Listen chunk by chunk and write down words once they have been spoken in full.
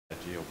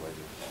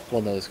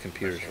Well, no, this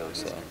computer's really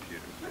slow.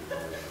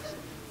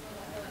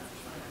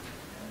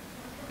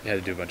 You had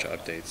to do a bunch of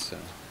updates, so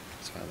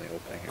it's finally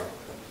opening here.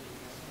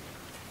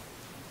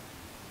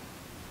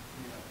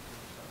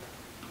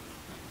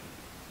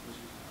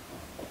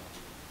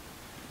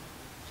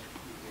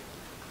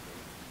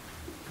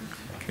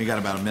 We got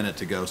about a minute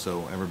to go,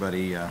 so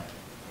everybody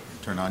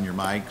turn on your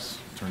mics,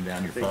 turn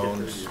down your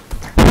phones.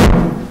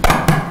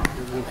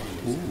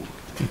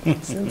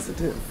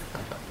 Sensitive.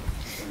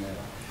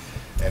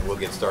 And we'll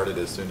get started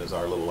as soon as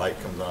our little light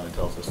comes on and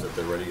tells us that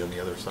they're ready on the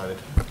other side.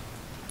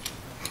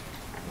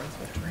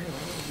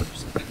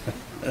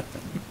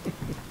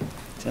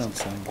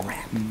 Sounds good.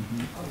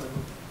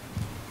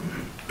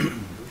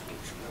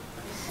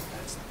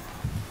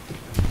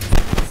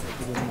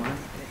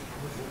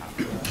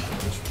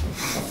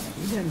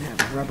 He doesn't have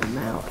a rubber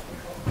mouth.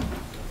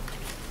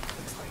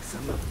 Looks like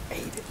someone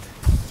ate it.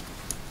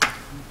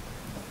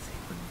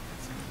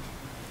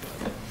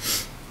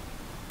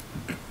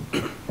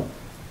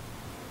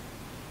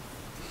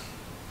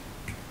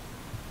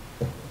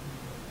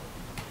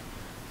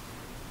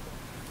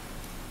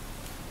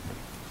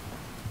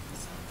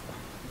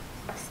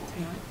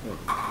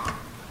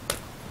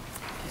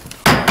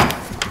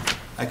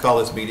 I call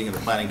this meeting of the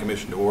Planning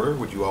Commission to order.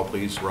 Would you all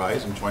please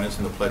rise and join us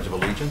in the Pledge of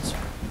Allegiance?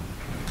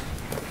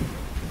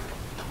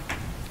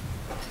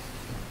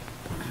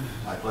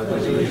 I pledge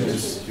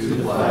allegiance to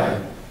the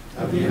flag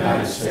of the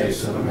United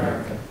States of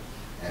America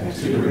and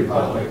to the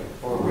republic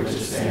for which it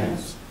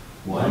stands,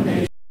 one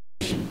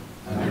nation,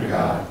 under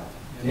God,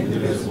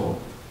 indivisible,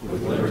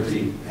 with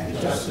liberty and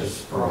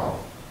justice for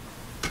all.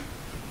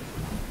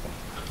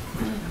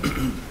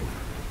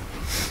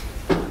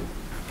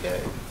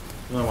 Okay.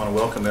 I want to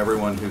welcome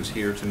everyone who's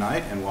here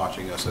tonight and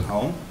watching us at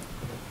home.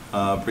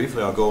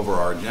 Briefly, I'll go over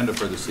our agenda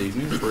for this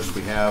evening. First,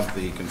 we have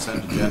the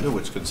consent agenda,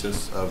 which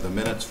consists of the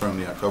minutes from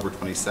the October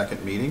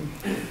 22nd meeting.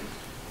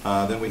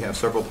 Then we have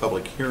several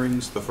public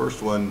hearings. The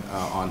first one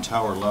on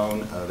Tower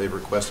Loan, they've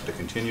requested a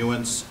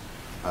continuance.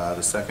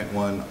 The second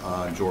one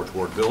on George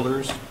Ward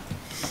Builders.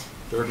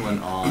 Third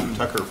one on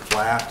Tucker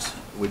Flat,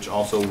 which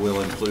also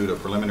will include a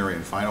preliminary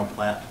and final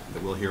plat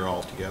that we'll hear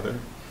all together.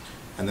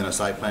 And then a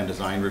site plan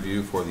design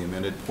review for the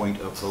amended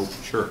Point of Hope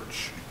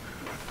Church.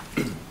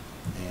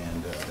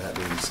 And that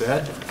being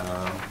said,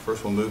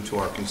 first we'll move to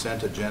our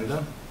consent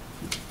agenda.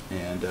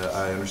 And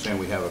I understand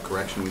we have a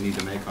correction we need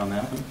to make on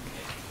that one.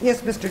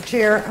 Yes, Mr.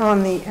 Chair,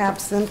 on the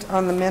absent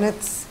on the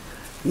minutes,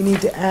 you need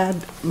to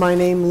add my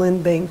name,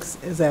 Lynn Banks,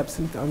 is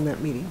absent on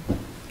that meeting.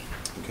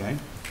 Okay.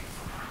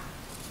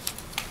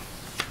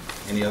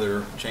 Any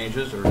other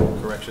changes or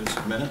corrections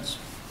to minutes?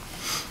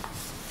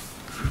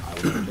 I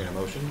will entertain a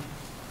motion.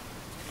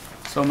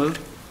 So moved.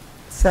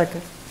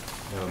 Second.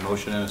 We have a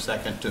motion and a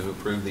second to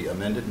approve the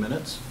amended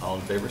minutes. All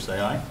in favor, say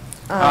aye.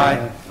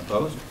 Aye.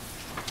 Opposed?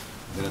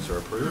 Minutes are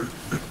approved.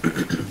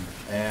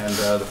 And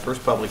the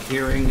first public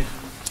hearing,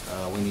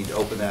 we need to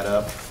open that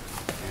up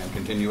and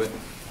continue it.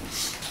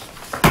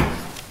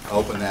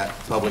 Open that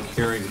public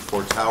hearing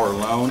for Tower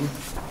Loan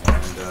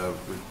and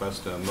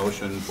request a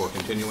motion for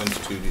continuance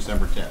to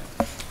December 10th.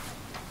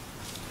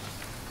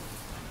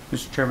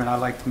 Mr. Chairman, I'd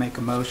like to make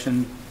a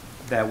motion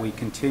that we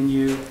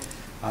continue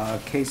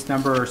case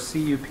number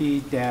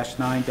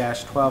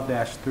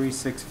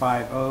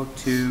CUP-9-12-3650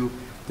 to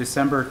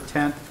December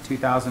 10th,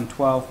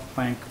 2012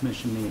 Planning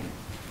Commission meeting.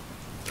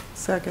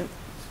 Second.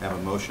 Have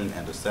a motion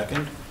and a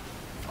second.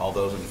 All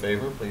those in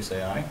favor, please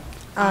say aye.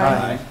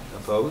 Aye.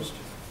 Opposed?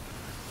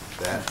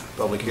 That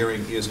public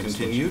hearing is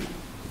continued.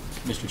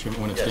 Mr.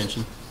 Chairman, one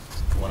abstention.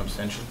 Yes. One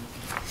abstention.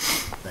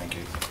 Thank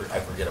you. I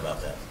forget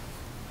about that.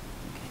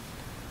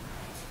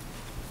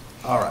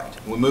 All right.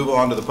 We'll move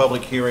on to the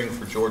public hearing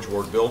for George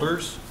Ward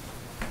Builders.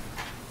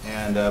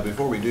 And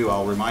before we do,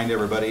 I'll remind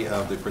everybody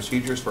of the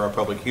procedures for our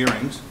public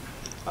hearings.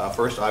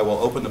 First, I will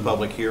open the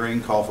public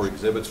hearing, call for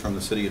exhibits from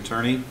the city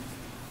attorney,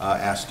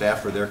 ask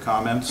staff for their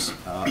comments,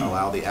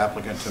 allow the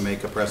applicant to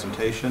make a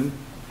presentation.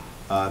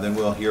 Then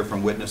we'll hear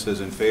from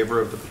witnesses in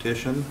favor of the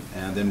petition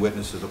and then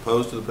witnesses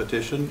opposed to the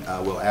petition.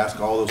 We'll ask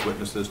all those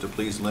witnesses to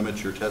please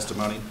limit your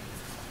testimony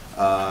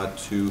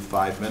to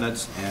 5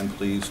 minutes, and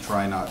please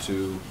try not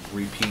to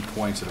repeat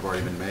points that have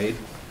already been made.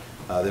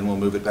 Then we'll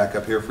move it back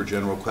up here for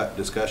general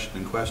discussion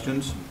and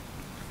questions.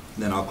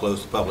 Then I'll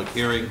close the public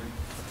hearing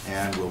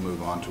and we'll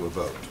move on to a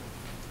vote.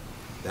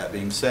 That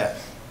being said,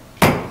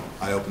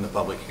 I open the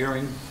public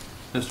hearing.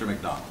 Mr.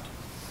 McDonald.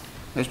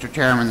 Mr.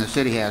 Chairman, the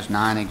city has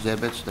 9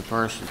 exhibits. The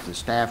first is the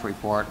staff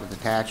report with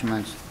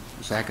attachments.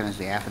 The second is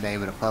the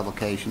affidavit of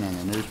publication in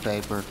the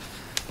newspaper.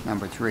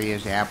 Number 3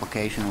 is the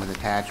application with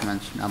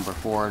attachments. Number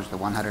 4 is the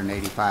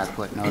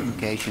 185-foot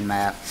notification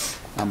map.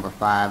 Number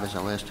 5 is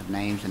a list of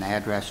names and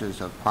addresses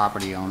of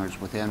property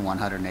owners within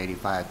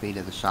 185 feet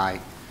of the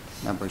site.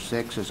 Number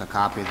 6 is a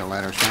copy of the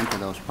letter sent to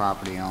those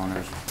property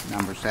owners.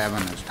 Number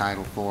 7 is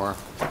Title 4,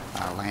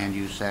 Land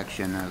Use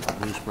section of the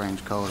Blue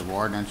Springs Code of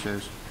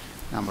Ordinances.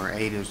 Number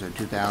 8 is the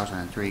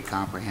 2003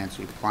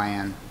 Comprehensive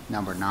Plan.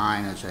 Number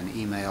 9 is an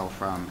email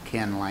from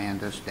Ken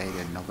Landis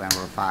dated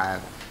November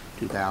 5,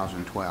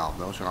 2012.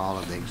 Those are all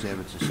of the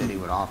exhibits the city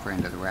would offer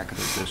into the record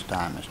at this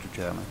time, Mr.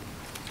 Chairman.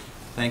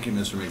 Thank you,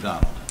 Mr.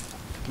 McDonald.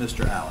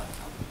 Mr. Allen.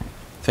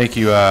 Thank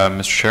you,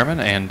 Mr. Chairman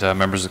and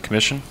members of the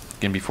Commission.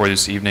 Again, before you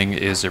this evening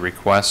is a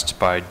request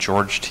by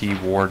George T.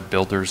 Ward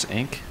Builders,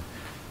 Inc.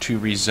 to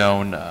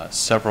rezone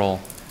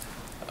several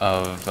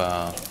of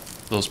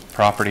those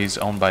properties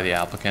owned by the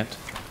applicant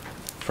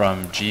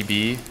from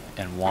GB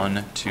and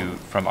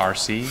from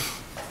RC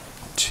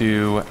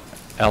to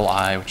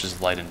LI, which is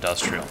light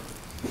industrial.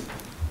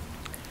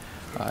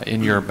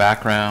 In your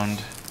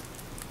background,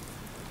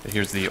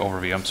 here's the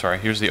overview. I'm sorry.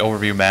 Here's the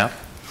overview map.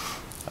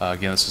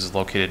 Again, this is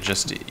located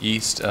just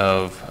east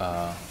of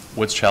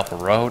Woods Chapel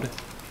Road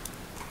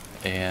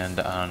and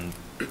on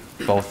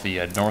both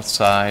the north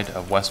side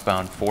of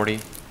westbound 40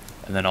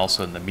 and then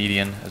also in the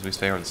median, as we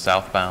say, or the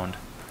southbound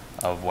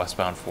of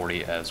westbound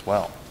 40 as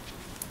well.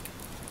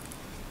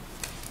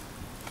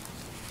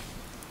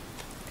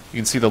 You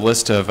can see the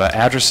list of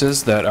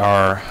addresses that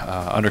are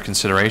under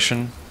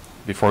consideration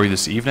before you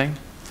this evening.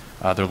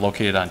 They're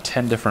located on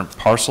 10 different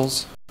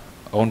parcels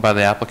owned by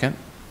the applicant.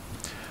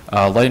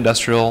 Light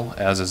industrial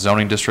as a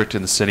zoning district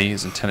in the city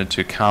is intended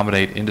to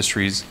accommodate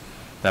industries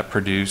that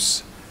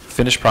produce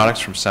finished products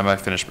from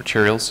semi-finished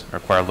materials and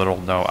require little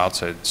or no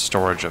outside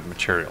storage of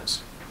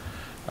materials.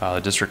 The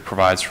district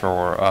provides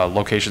for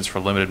locations for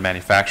limited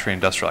manufacturing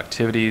industrial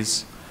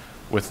activities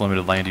with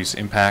limited land use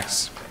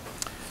impacts.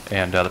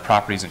 And the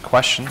properties in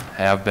question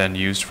have been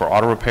used for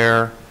auto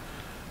repair,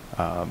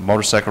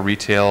 motorcycle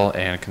retail,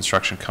 and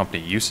construction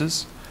company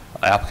uses.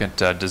 The applicant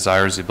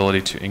desires the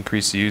ability to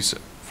increase the use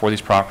for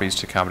these properties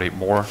to accommodate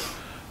more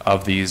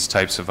of these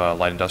types of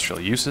light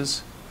industrial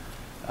uses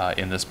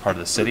in this part of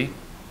the city.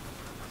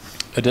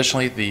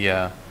 Additionally,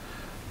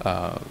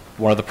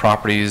 one of the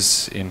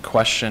properties in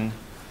question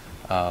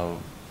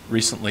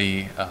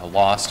recently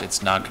lost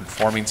its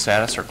non-conforming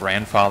status or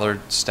grandfathered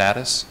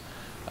status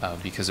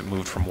because it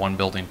moved from one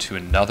building to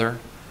another,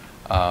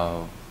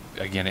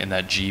 again in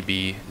that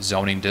GB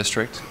zoning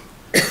district,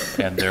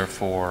 and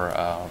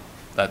therefore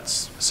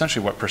that's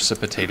essentially what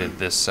precipitated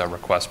this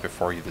request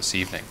before you this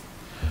evening.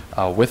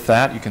 With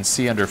that, you can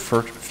see under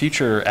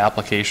future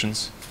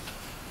applications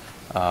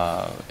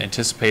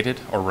anticipated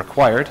or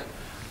required,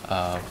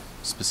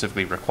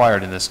 specifically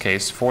required in this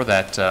case, for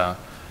that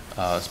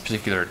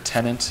particular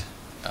tenant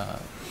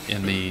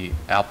in the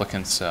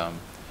applicant's, one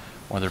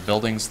of their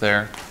buildings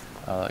there.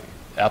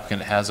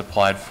 Applicant has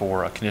applied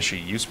for a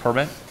conditional use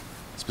permit,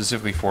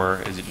 specifically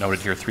for, as it noted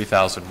here,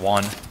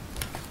 3001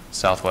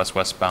 Southwest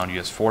westbound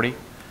US 40,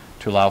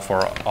 to allow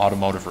for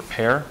automotive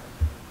repair.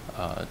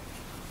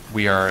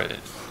 We are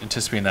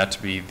anticipating that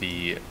to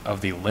be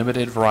of the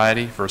limited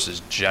variety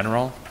versus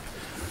general.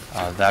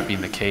 That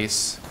being the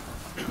case,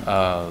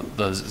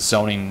 the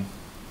zoning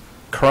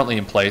currently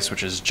in place,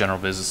 which is general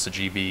business to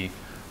GB,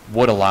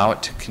 would allow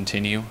it to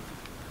continue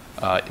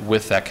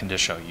with that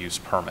conditional use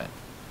permit.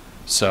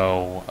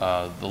 So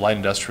the light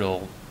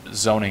industrial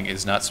zoning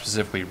is not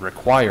specifically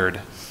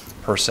required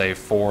per se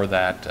for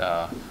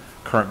that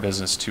current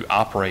business to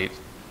operate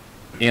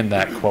in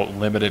that, quote,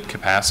 limited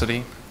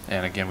capacity.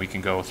 And again, we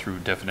can go through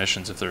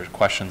definitions if there are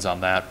questions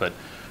on that, but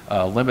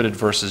limited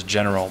versus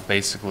general,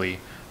 basically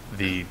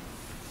the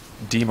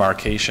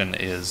demarcation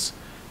is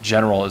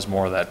general is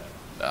more that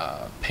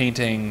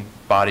painting,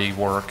 body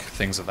work,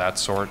 things of that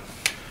sort,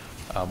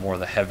 more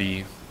the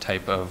heavy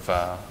type of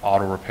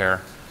auto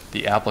repair.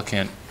 The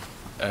applicant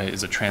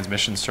is a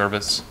transmission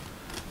service,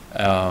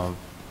 and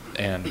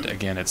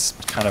again, it's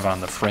kind of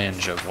on the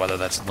fringe of whether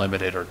that's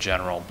limited or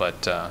general,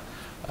 but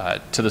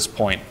to this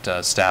point,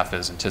 staff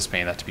is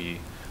anticipating that to be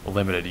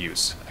limited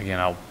use. Again,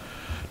 I'll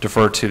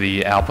defer to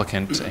the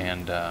applicant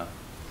and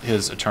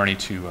his attorney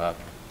to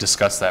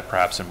discuss that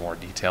perhaps in more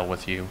detail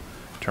with you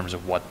in terms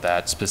of what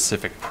that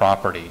specific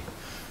property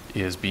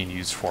is being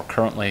used for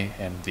currently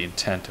and the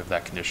intent of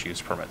that conditional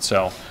use permit.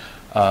 So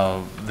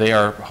they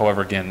are,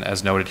 however, again,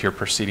 as noted here,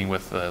 proceeding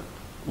with the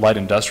light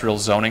industrial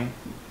zoning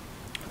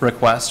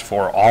request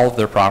for all of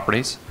their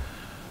properties.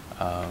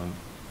 Can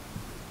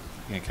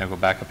I go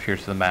back up here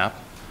to the map?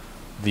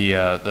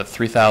 The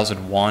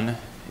 3001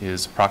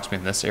 is approximately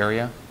in this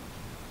area.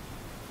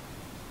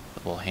 A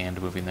little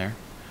hand moving there.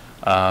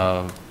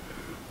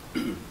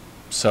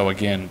 So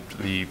again,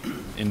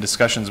 in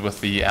discussions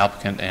with the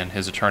applicant and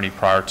his attorney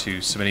prior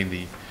to submitting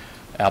the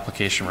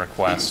application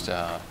request,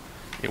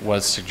 it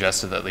was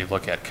suggested that they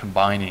look at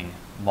combining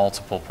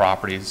multiple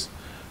properties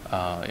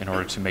in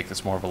order to make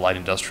this more of a light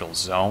industrial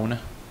zone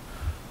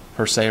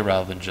per se,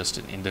 rather than just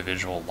an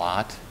individual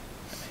lot.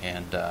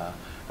 And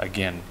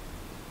again,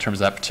 in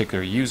terms of that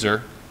particular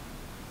user,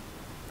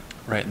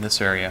 right in this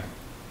area,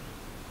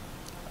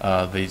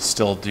 they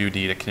still do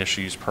need a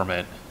conditional use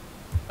permit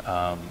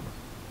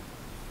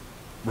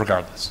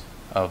regardless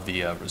of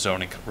the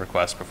zoning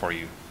request before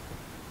you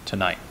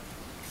tonight.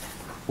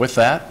 With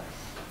that,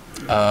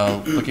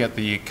 looking at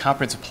the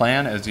comprehensive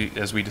plan,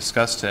 as we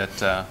discussed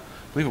at, I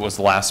believe it was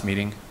the last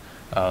meeting,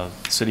 the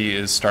city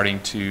is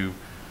starting to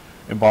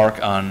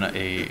embark on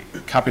a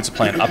comprehensive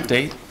plan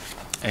update,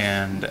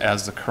 and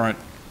as the current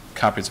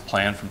comprehensive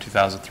plan from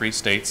 2003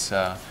 states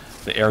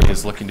the area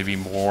is looking to be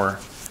more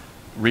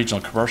regional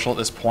commercial at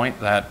this point.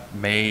 That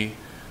may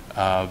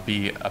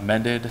be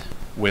amended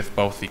with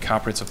both the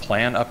comprehensive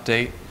plan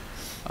update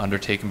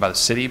undertaken by the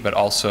city, but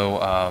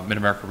also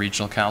Mid-America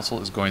Regional Council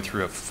is going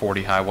through a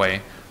 40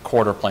 highway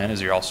corridor plan,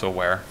 as you're also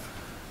aware,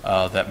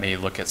 that may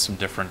look at some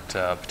different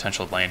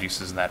potential land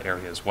uses in that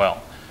area as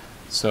well.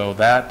 So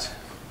that,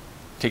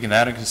 taking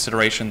that into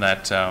consideration,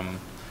 that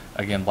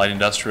again, light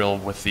industrial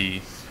with the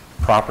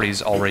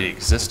properties already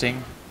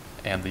existing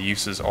and the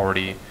uses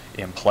already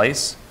in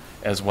place,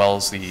 as well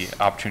as the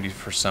opportunity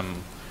for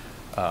some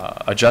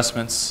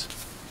adjustments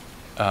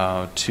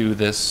to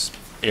this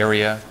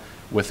area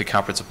with the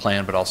comprehensive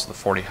plan, but also the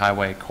 40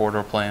 highway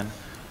corridor plan.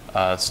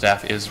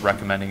 Staff is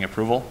recommending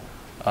approval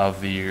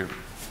of the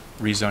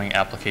rezoning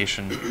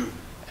application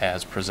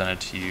as presented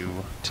to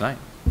you tonight.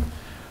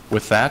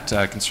 With that,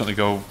 I can certainly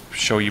go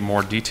show you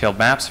more detailed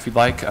maps if you'd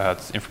like.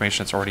 It's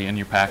information that's already in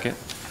your packet.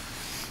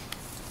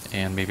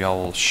 And maybe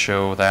I'll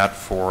show that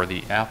for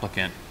the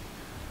applicant's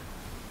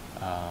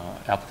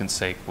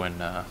sake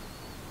when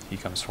he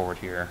comes forward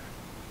here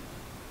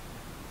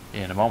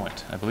in a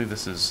moment. I believe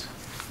this is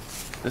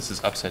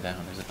upside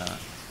down, is it not?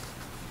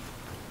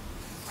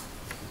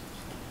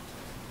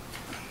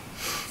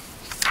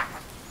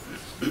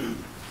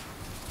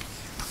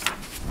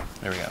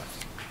 There we go.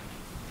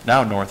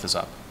 Now north is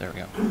up. There we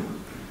go.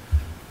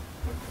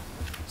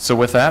 So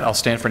with that, I'll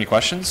stand for any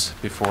questions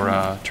before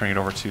turning it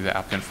over to the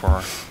applicant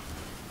for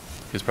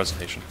his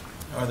presentation.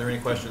 Are there any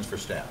questions for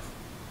staff?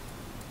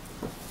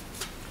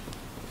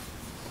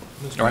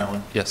 Mr. All right.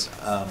 Allen? Yes.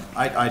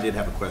 I did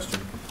have a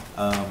question.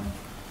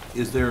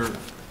 Is there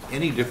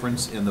any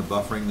difference in the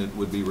buffering that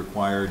would be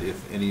required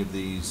if any of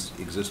these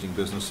existing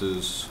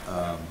businesses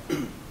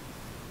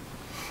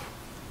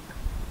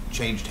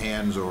changed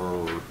hands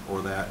or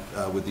that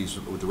with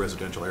the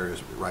residential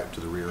areas right to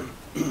the rear?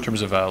 In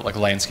terms of like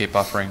landscape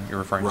buffering you're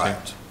referring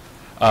Right.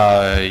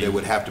 to? They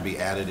would have to be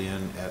added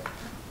in at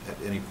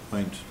any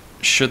point?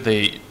 Should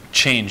they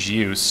change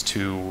use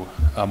to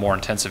a more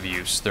intensive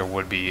use, there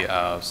would be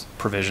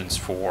provisions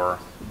for,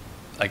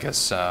 I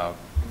guess,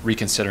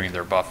 reconsidering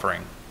their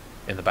buffering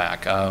in the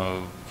back.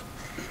 I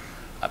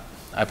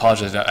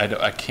apologize,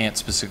 I can't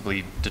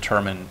specifically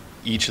determine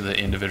each of the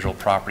individual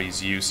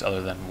properties' use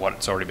other than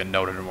what's already been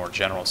noted in a more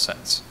general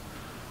sense.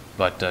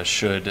 But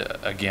should,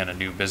 again, a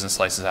new business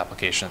license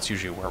application, it's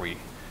usually where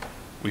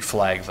we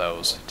flag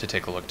those to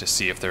take a look to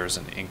see if there's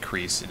an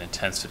increase in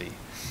intensity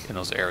in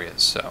those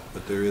areas. So,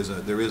 But there is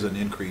an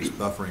increased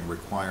buffering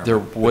requirement. There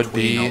would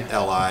between be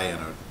LI and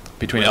a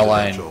between LI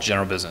residential. and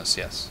general business,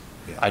 yes.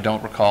 Yeah. I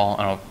don't recall,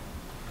 I don't know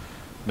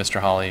if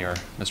Mr. Holly or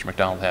Mr.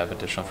 McDonald have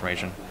additional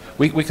information.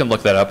 We can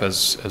look that up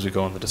as we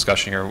go in the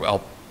discussion here.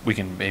 We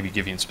can maybe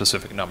give you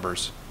specific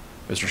numbers,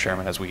 Mr.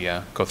 Chairman, as we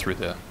go through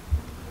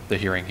the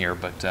hearing here.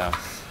 But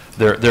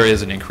there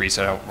is an increase.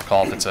 I don't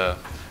recall if it's a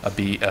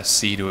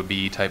C to a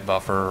B type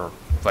buffer or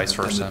vice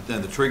versa.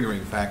 Then the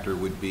triggering factor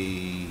would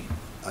be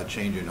a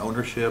change in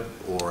ownership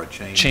or a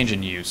change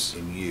in use.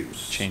 in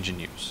use? Change in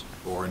use.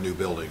 Or a new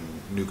building,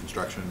 new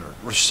construction,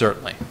 or?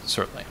 Certainly.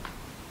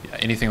 Yeah,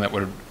 anything that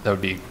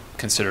would be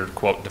considered,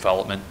 quote,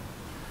 development,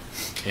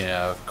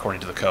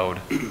 according to the code.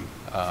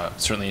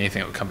 Certainly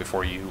anything that would come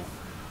before you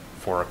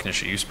for a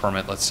conditional use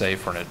permit, let's say,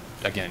 for an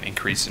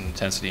increase in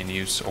intensity in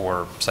use,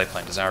 or site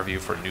plan design review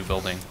for a new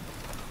building,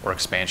 or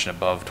expansion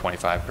above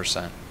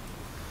 25%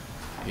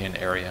 in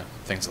area,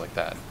 things like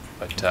that.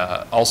 But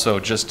also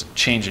just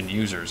change in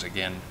users.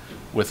 Again,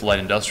 with light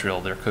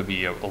industrial, there could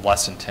be a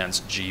less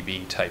intense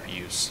GB type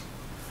use.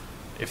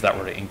 If that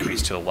were to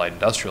increase to a light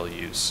industrial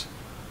use,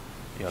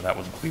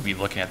 we'd be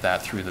looking at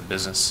that through the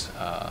business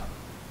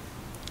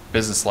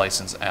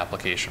license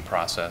application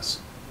process.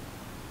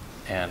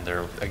 And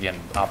there, again,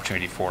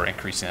 opportunity for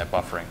increasing that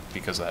buffering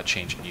because of that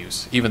change in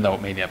use, even though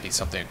it may not be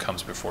something that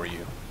comes before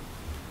you.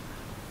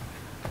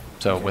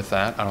 So with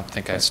that, I don't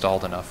think I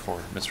stalled enough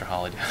for Mr.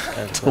 Holly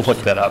to look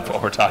that up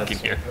while we're talking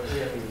here.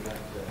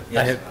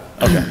 Yes.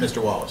 Okay,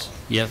 Mr. Wallace.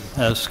 Yep,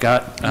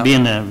 Scott, Oh.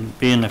 being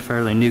a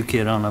fairly new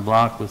kid on the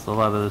block with a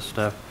lot of this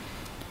stuff,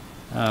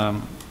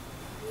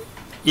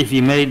 if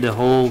you made the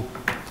whole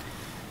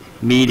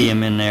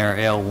medium in there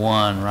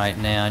L1 right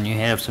now, and you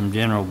have some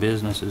general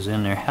businesses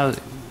in there,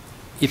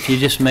 if you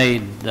just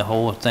made the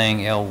whole thing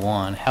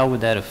L1, how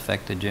would that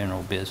affect the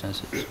general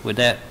businesses? Would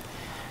that?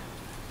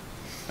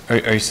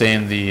 Are you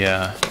saying the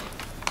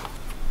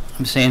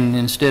I'm saying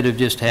instead of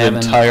just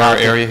having entire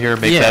pocket- area here,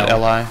 make Yeah, that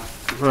LI?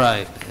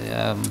 Right.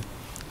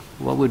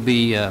 What would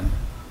be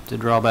the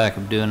drawback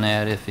of doing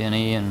that, if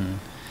any? And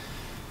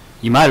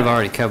you might have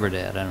already covered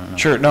that. I don't know.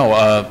 Sure.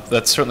 No,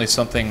 that's certainly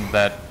something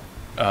that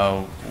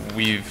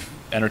we've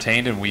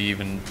entertained, and we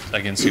even,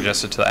 again,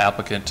 suggested to the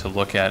applicant to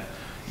look at,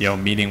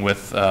 meeting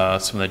with some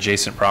of the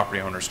adjacent property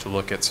owners to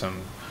look at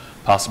some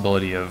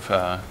possibility of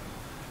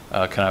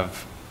kind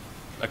of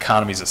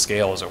economies of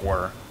scale, as it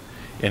were,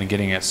 in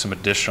getting at some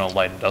additional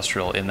light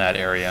industrial in that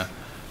area.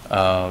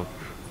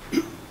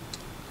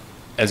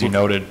 As you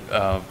noted,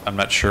 I'm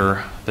not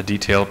sure the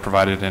detail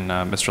provided in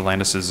Mr.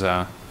 Landis's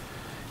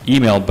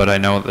emailed, but I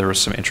know there was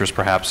some interest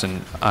perhaps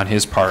on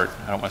his part.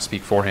 I don't want to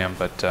speak for him,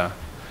 but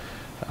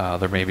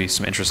there may be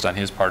some interest on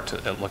his part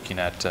at looking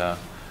at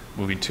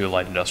moving to a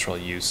light industrial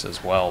use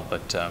as well.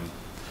 But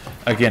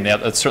again,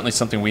 that's certainly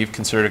something we've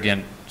considered,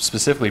 again,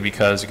 specifically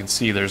because you can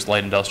see there's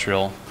light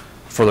industrial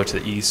further to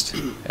the east,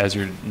 as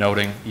you're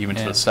noting, even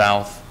to Yeah. the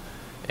south,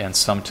 and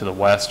some to the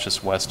west,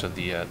 just west of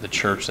the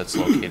church that's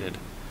located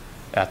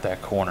at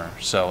that corner.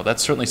 So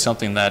that's certainly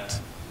something that,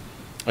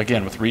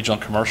 again, with regional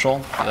commercial,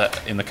 that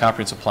in the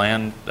comprehensive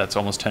plan, that's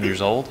almost 10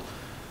 years old.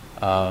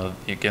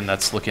 Again,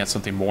 that's looking at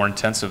something more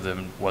intensive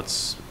than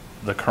what's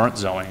the current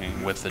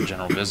zoning with the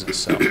general business.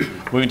 So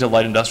moving to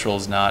light industrial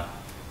is not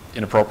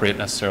inappropriate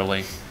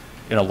necessarily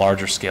in a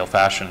larger scale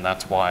fashion, and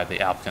that's why the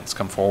applicant's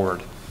come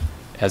forward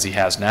as he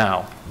has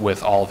now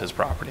with all of his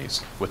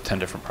properties, with 10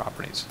 different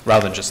properties,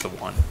 rather than just the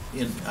one.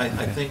 I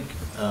think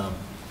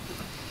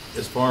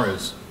as far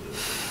as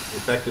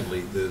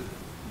effectively, the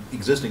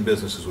existing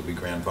businesses would be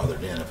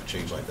grandfathered in if a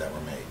change like that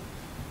were made.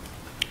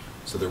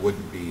 So there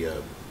wouldn't be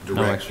a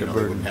direct, extra they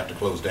burden. wouldn't have to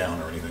close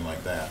down or anything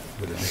like that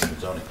with a change in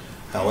zoning.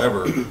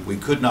 However, we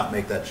could not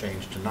make that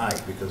change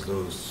tonight because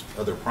those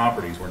other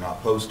properties were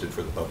not posted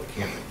for the public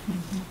hearing.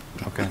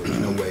 Okay. So there's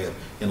no way of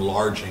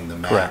enlarging the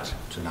map Correct.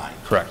 tonight.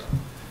 Correct.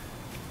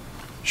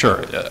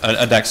 Sure.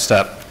 A next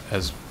step,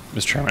 as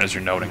Mr. Chairman, as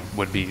you're noting,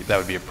 would be, that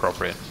would be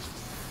appropriate.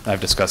 I've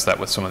discussed that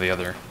with some of the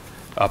other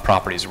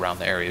properties around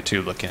the area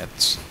too, looking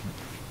at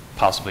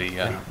possibly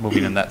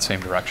moving in that same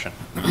direction.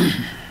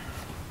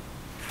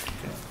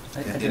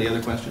 Any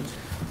other questions?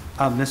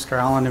 Mr.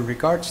 Allen, in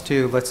regards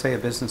to, let's say a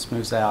business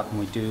moves out and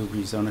we do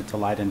rezone it to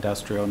light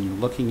industrial, and you're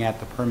looking at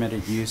the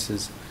permitted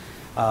uses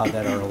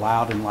that are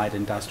allowed in light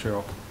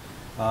industrial,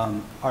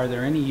 are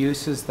there any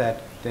uses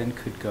that then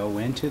could go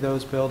into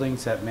those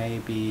buildings that may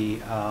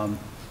be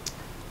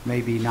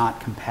maybe not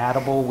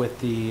compatible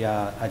with the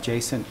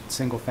adjacent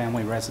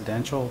single-family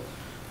residential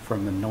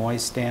from a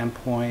noise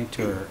standpoint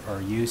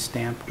or use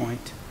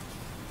standpoint?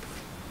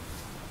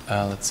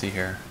 Let's see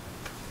here.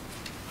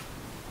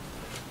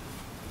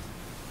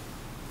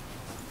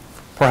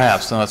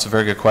 Perhaps. No, that's a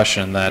very good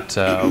question, that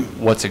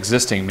what's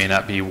existing may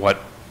not be what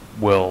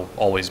will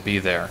always be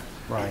there.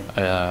 Right.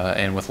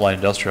 And with light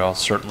industrial,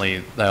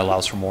 certainly that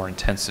allows for more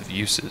intensive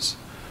uses.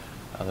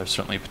 There's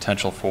certainly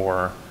potential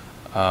for,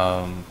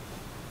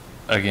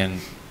 again,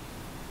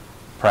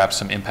 perhaps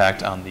some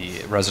impact on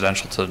the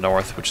residential to the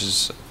north, which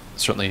is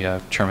certainly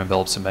Chairman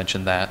Billups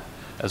mentioned that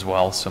as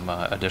well, some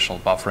additional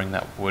buffering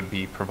that would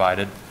be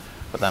provided,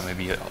 but that may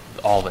be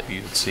all that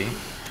you would see.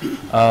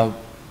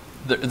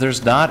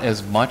 There's not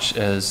as much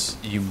as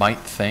you might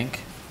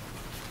think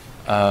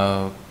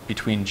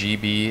between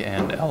GB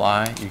and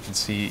LI. You can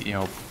see,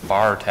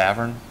 bar or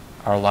tavern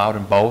are allowed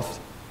in both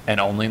and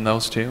only in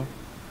those two,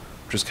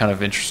 which is kind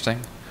of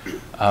interesting.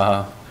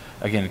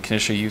 Again,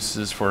 conditional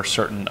uses for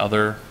certain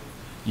other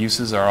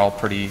uses are all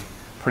pretty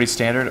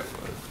standard.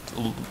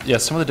 Yeah,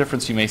 some of the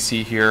difference you may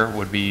see here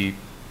would be,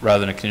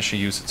 rather than a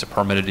conditional use, it's a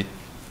permitted,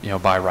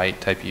 by right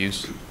type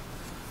use.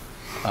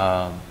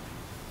 Well,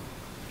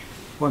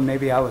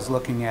 maybe I was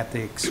looking at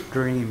the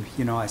extreme.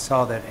 I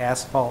saw that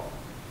asphalt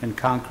and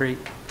concrete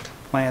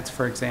plants,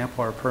 for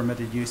example, are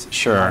permitted use in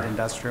Sure. light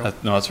industrial.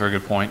 No, that's a very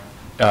good point.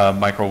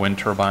 Micro wind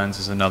turbines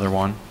is another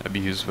one that'd be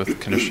used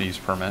with conditional use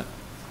permit.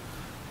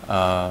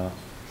 Let's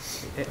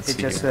It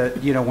see just,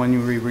 here. when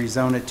we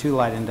rezone it to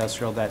light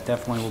industrial, that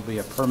definitely will be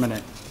a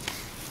permanent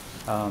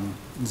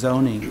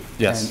zoning.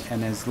 Yes.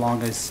 And as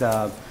long as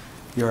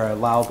your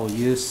allowable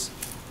use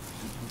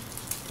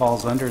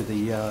falls under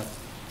the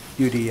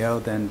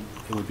UDO, then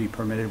it would be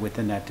permitted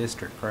within that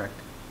district, correct?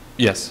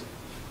 Yes.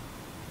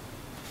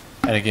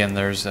 And again,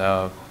 there's,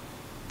 if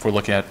we're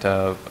looking at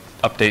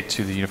update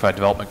to the Unified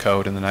Development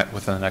Code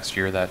within the next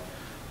year, that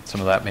some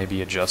of that may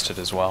be adjusted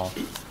as well.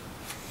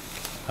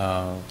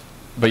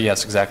 But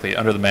yes, exactly.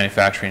 Under the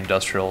manufacturing,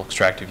 industrial,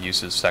 extractive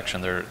uses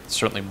section, they're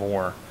certainly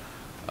more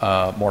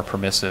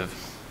permissive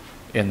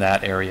in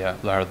that area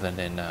rather than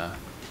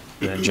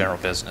in general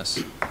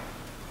business.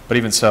 But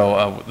even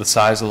so, the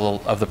size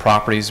of the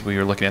properties, we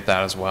were looking at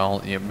that as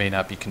well. It may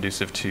not be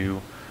conducive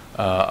to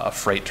a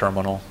freight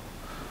terminal,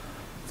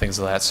 things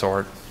of that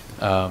sort.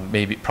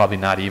 Probably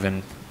not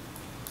even,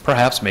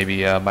 perhaps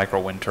maybe micro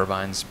wind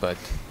turbines, but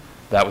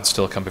that would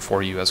still come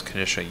before you as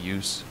conditional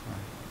use.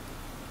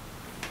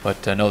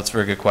 But no, that's a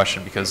very good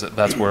question, because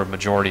that's where a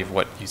majority of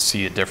what you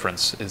see a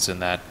difference is in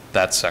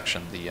that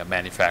section, the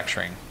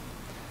manufacturing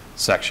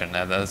section.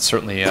 And that's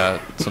certainly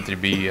something to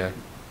be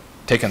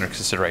taken under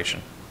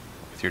consideration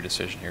with your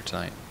decision here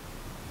tonight.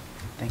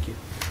 Thank you.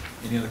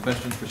 Any other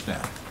questions for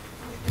staff?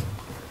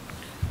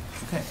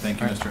 Okay, thank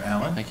you, Mr.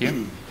 Allen. Thank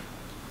you.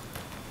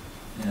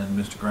 And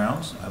Mr.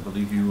 Grounds, I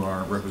believe you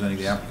are representing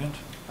the applicant.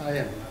 I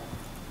am.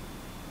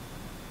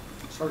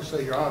 Sorry to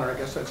say, Your Honor, I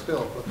guess that's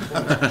Bill, but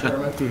Mr.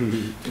 Chairman.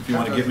 If you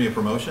want to give me a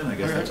promotion, I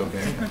guess that's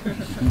okay.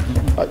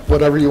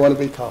 Whatever you want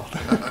to be called.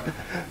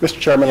 Mr.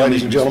 Chairman, You'll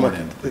ladies need and to be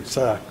gentlemen, sworn in.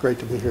 it's great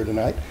to be here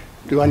tonight.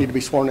 Do I need to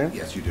be sworn in?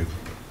 Yes, you do.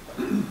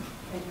 Do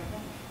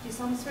you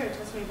solemnly swear the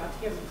testimony you're about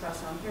to give in the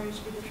cross I'm hearing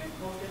should be the truth,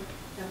 the whole truth,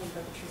 nothing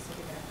but the truth, so help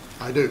you God?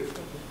 I do.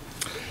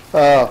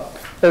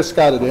 As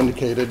Scott had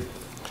indicated,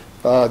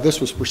 this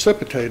was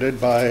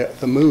precipitated by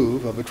the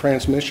move of a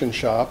transmission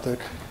shop that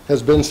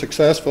has been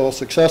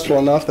successful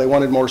enough they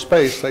wanted more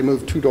space. They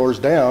moved 2 doors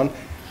down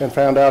and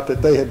found out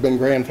that they had been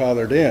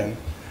grandfathered in.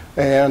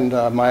 And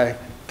my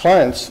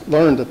clients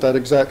learned at that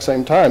exact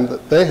same time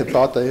that they had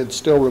thought they had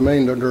still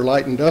remained under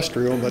light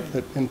industrial, but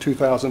that in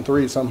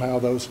 2003 somehow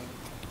those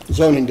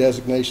zoning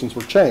designations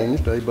were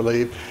changed, they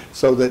believe,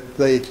 so that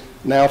they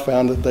now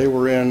found that they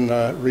were in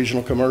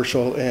regional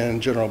commercial and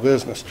general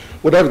business.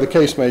 Whatever the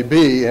case may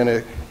be,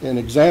 in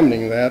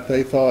examining that,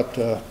 they thought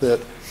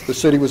that the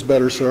city was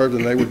better served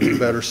and they would be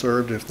better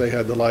served if they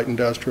had the light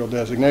industrial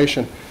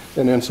designation.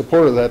 And in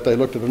support of that, they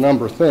looked at a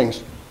number of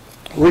things.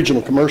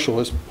 Regional commercial,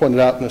 as pointed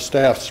out in the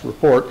staff's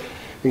report,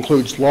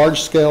 includes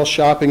large-scale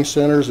shopping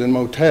centers and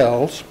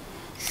motels,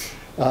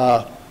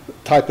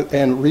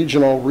 and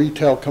regional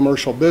retail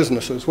commercial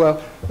businesses.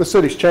 Well, the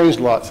city's changed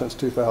a lot since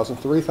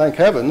 2003. Thank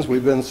heavens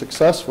we've been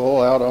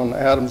successful out on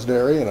Adams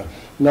Dairy and a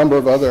number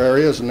of other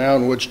areas, and now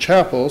in Woods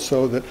Chapel,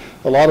 so that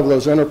a lot of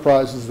those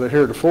enterprises that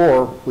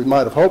heretofore we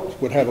might have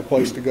hoped would have a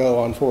place to go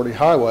on 40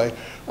 Highway,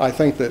 I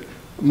think that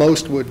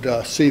most would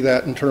see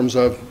that in terms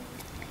of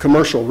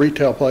commercial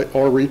retail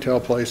retail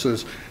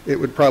places. It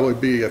would probably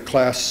be a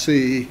Class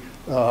C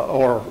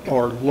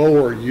or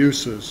lower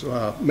uses,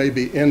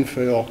 maybe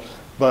infill,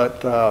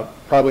 but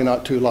probably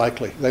not too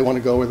likely. They want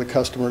to go where the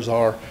customers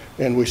are,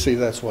 and we see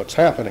that's what's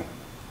happening.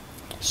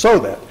 So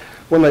that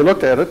when they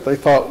looked at it, they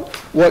thought,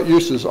 what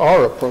uses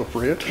are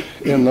appropriate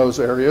in those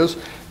areas?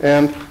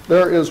 And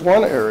there is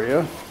one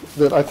area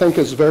that I think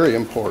is very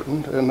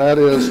important, and that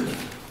is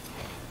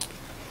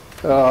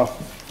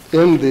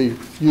in the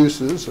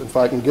uses, if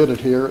I can get it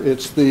here,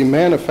 it's the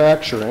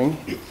manufacturing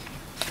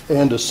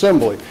and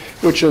assembly,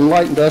 which in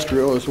light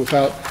industrial is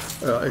without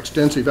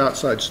extensive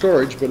outside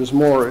storage, but is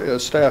more,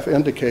 as staff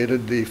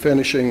indicated, the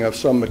finishing of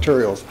some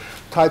materials.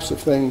 Types of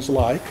things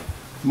like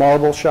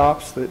marble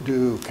shops that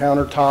do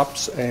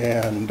countertops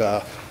and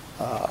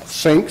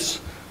sinks,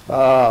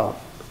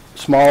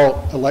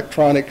 small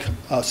electronic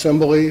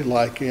assembly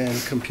like in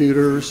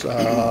computers,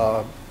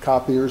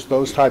 copiers,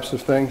 those types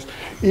of things,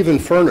 even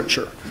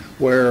furniture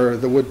where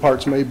the wood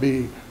parts may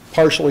be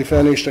partially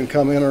finished and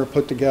come in or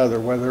put together,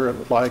 whether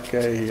like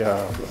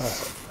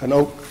an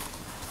oak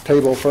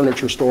table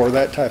furniture store,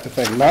 that type of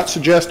thing. Not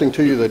suggesting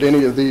to you that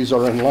any of these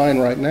are in line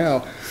right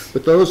now,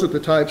 but those are the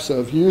types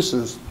of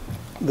uses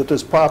that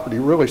this property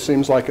really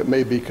seems like it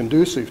may be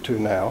conducive to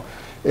now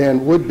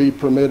and would be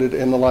permitted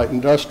in the light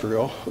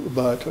industrial,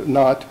 but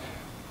not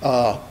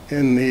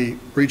in the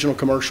regional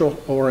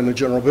commercial or in the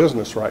general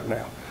business right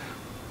now.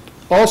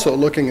 Also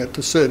looking at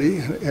the city,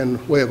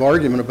 and way of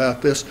argument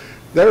about this,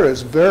 there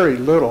is very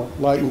little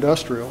light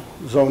industrial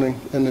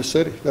zoning in this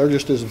city. There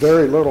just is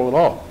very little at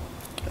all.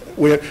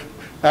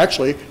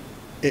 Actually,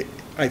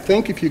 I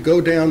think if you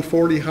go down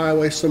 40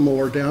 Highway some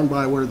more, down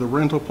by where the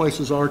rental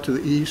places are to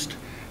the east,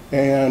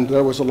 and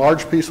there was a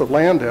large piece of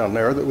land down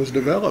there that was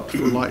developed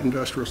for light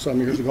industrial some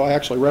years ago. I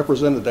actually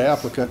represented the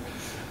applicant.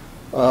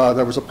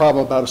 There was a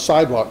problem about a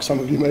sidewalk, some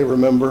of you may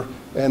remember,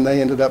 and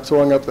they ended up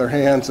throwing up their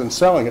hands and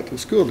selling it to the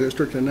school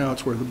district, and now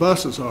it's where the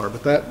buses are,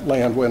 but that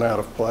land went out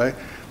of play.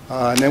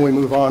 And then we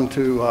move on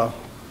to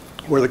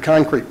where the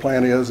concrete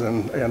plant is,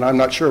 and I'm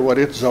not sure what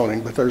it's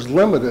zoning, but there's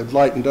limited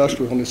light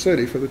industrial in the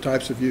city for the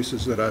types of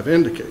uses that I've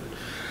indicated.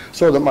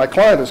 So that my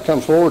client has come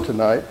forward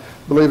tonight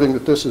believing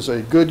that this is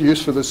a good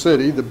use for the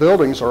city. The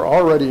buildings are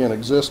already in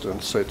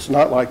existence. It's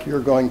not like you're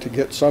going to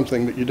get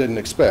something that you didn't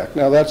expect.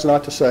 Now that's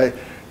not to say,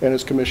 and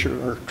as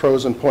Commissioner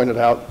Trozen pointed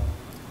out,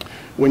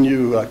 when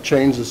you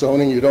change the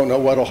zoning, you don't know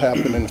what will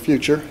happen in the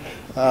future.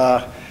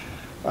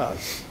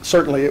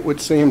 Certainly it would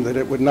seem that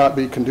it would not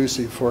be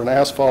conducive for an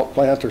asphalt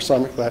plant or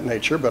something of that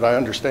nature, but I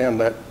understand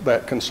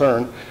that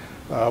concern.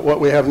 What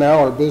we have now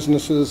are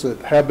businesses that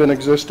have been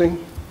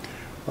existing.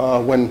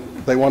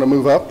 When they want to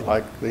move up,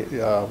 like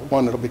the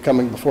one that will be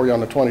coming before you on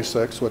the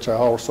 26th, which I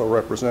also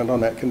represent on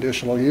that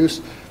conditional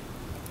use,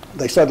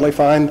 they suddenly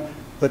find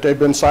that they've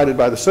been cited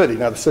by the city.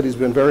 Now the city's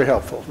been very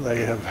helpful.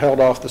 They have held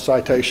off the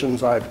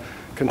citations. I've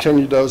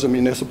continued those in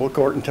municipal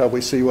court until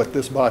we see what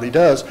this body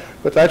does,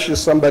 but that's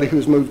just somebody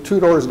who's moved 2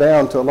 doors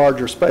down to a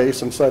larger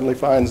space and suddenly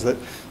finds that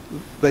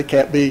they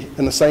can't be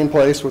in the same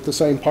place with the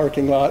same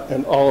parking lot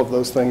and all of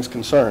those things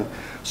concerned.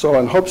 So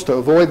in hopes to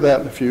avoid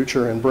that in the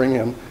future and bring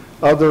in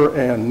other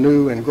and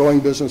new and growing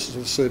businesses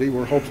of the city,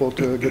 we're hopeful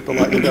to get the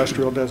light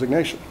industrial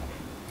designation.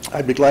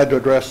 I'd be glad to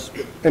address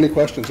any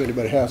questions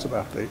anybody has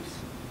about these.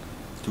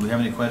 Do we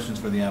have any questions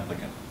for the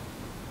applicant?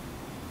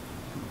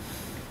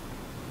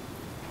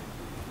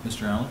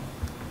 Mr. Allen?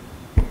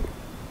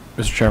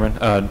 Mr. Chairman,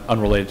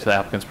 unrelated to the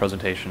applicant's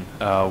presentation,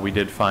 we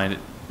did find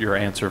your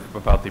answer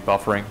about the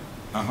buffering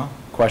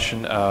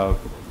question. To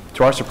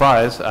our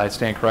surprise, I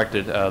stand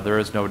corrected, there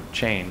is no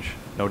change,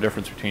 no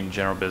difference between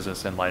general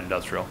business and light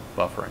industrial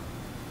buffering.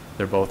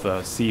 They're both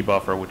a C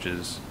buffer, which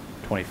is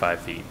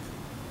 25 feet.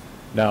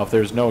 Now, if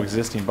there's no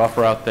existing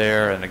buffer out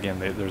there, and again,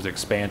 there's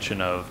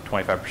expansion of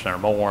 25% or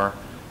more,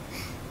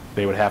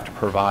 they would have to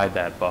provide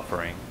that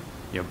buffering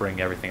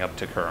bring everything up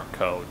to current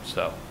code.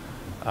 So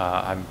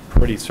I'm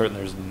pretty certain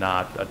there's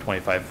not a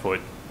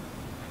 25-foot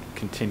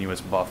continuous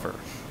buffer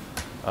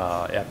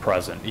at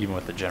present, even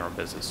with the general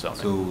business zoning.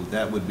 So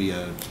that would be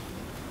an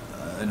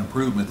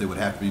improvement that would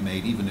have to be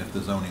made even if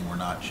the zoning were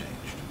not changed.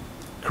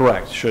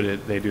 Correct.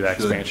 They do that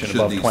Should- expansion should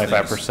above these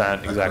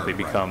 25%, things exactly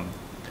occur, right. become,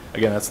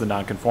 again, that's the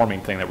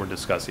non-conforming thing that we're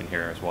discussing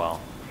here as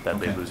well, that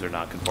they Okay. lose their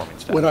non-conforming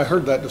status. When I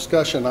heard that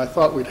discussion, I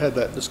thought we'd had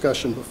that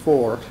discussion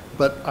before,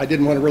 but I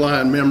didn't want to rely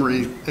on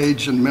memory.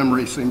 Age and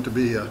memory seem to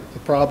be a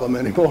problem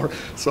anymore,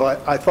 so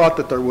I thought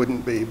that there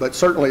wouldn't be. But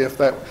certainly if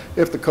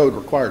the code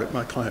required it,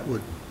 my client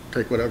would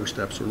take whatever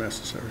steps were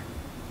necessary.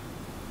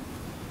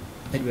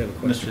 I do have a Mr.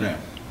 question.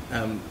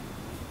 Graham?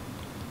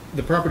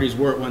 The properties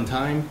were at one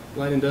time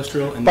light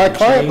industrial and My then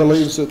client changed?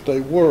 believes that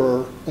they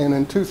were, and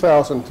in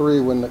 2003,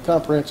 when the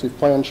comprehensive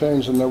plan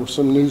changed and there were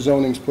some new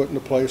zonings put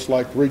into place,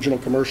 like regional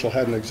commercial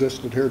hadn't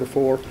existed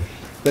heretofore,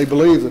 they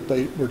believe that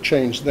they were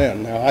changed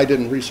then. Now, I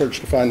didn't research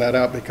to find that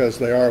out because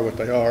they are what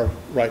they are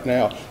right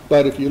now.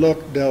 But if you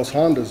look, Dell's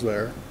Honda's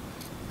there,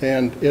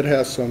 and it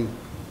has some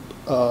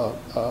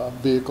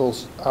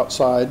vehicles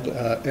outside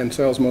and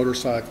sells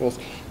motorcycles,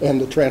 and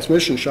the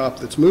transmission shop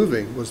that's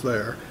moving was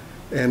there.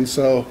 And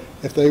so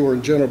if they were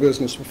in general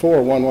business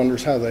before, one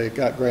wonders how they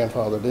got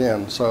grandfathered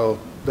in. So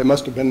they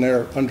must have been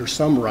there under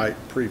some right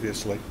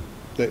previously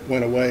that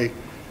went away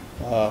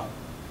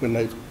when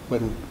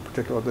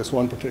this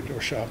one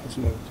particular shop was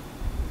moved.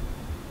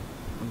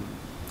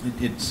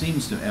 It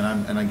seems to, and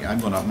I'm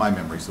going off my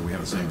memory, so we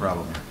have the same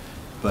problem here.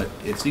 But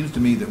it seems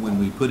to me that when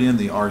we put in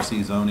the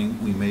RC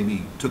zoning, we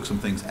maybe took some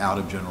things out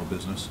of general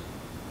business,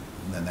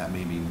 and then that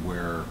may be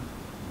where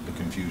the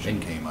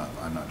confusion came up.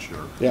 I'm not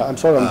sure. Yeah, I'm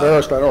sort of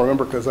embarrassed. I don't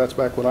remember because that's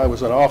back when I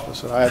was in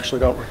office, and I actually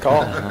don't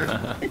recall.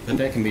 But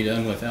that can be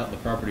done without the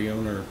property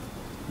owner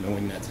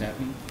knowing that's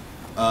happening?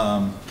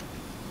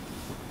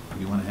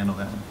 You want to handle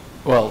that one?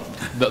 Well,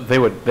 they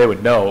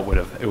would know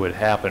it would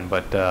happen,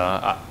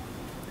 but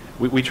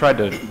we tried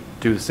to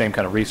do the same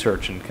kind of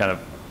research and kind of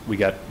we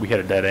hit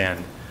a dead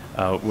end.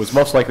 It was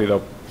most likely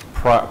though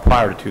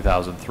prior to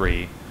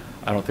 2003.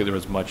 I don't think there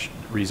was much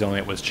rezoning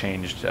that was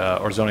changed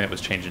or zoning that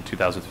was changed in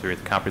 2003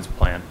 with the comprehensive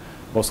plan.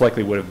 Most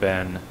likely would have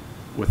been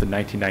with the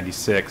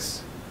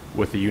 1996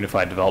 with the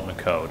Unified Development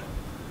Code.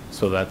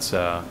 So that's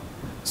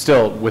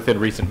still within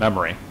recent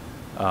memory,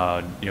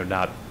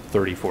 not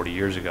 30, 40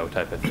 years ago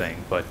type of thing.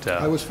 But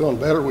I was feeling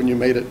better when you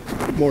made it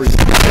more.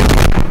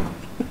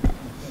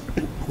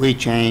 We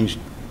changed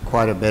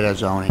quite a bit of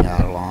zoning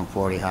out along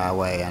 40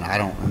 Highway, and I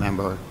don't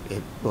remember,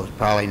 it was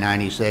probably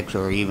 96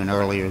 or even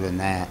earlier than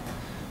that.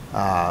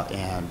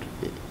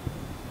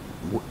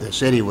 The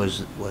city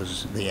was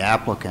the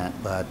applicant,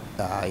 but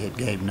it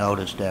gave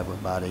notice to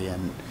everybody,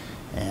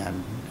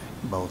 and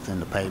both in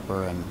the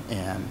paper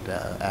and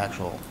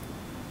actual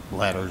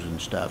letters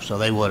and stuff. So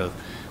they would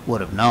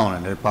have known,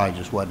 and there probably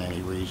just wasn't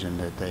any reason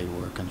that they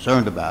were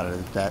concerned about it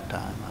at that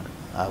time,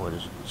 I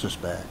would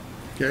suspect.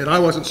 Okay, and I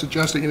wasn't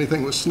suggesting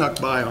anything was snuck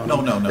by on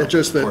them. No, It's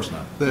just of course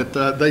not.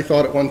 that they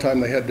thought at one time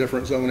they had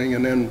different zoning,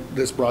 and then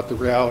this brought the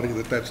reality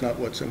that that's not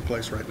what's in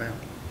place right now.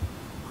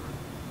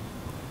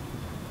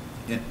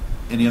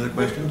 Any other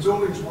questions?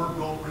 Buildings were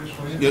built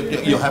originally.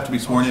 You'll have to be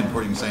sworn in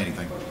before you can say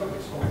anything.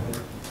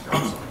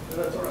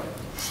 That's all right.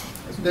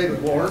 It's David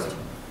Ward.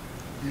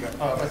 Ms.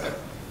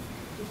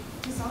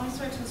 Olney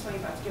swear to testify you're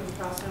about to give a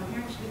cross down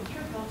here, and she didn't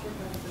care about your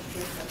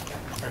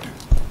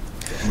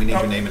And we need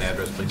your name and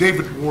address, please.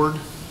 David Ward,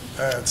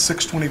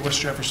 620 West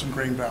Jefferson,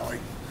 Green Valley.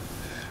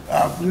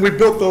 When we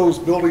built those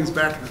buildings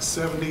back in the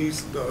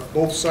 70s,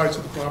 both sides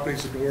of the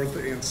properties, the north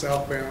and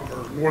southbound,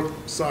 or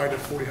north side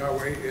of 40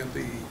 Highway and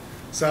the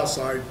south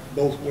side,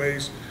 both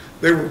ways,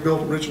 they were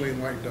built originally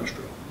in light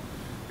industrial.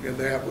 And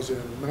that was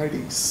in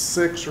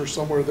 96 or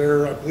somewhere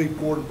there. I believe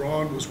Gordon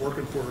Braun was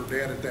working for her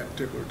dad at that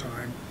particular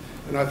time.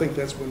 And I think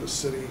that's when the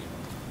city.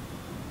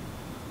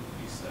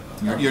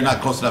 You're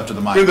not close enough to the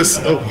mic.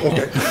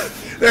 Okay.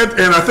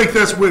 And I think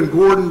that's when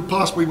Gordon,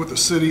 possibly with the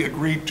city,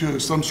 agreed to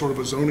some sort of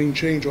a zoning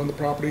change on the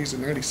properties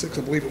in 96,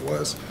 I believe it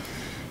was.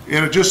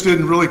 And it just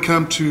didn't really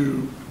come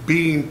to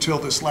being till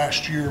this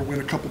last year when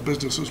a couple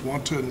businesses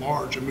want to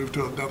enlarge and move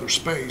to another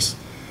space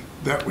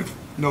that we've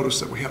noticed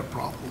that we had a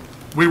problem.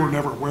 We were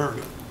never aware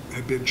it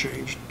had been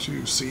changed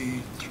to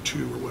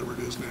C2 or whatever it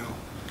is now.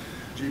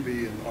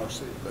 GB and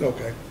RC.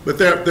 Okay, but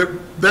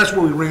that's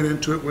where we ran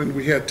into it when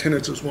we had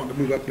tenants that wanted to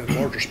move up into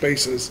larger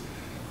spaces.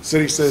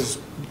 City says,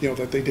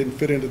 that they didn't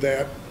fit into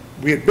that.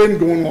 We had been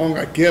going along,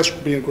 I guess,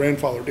 being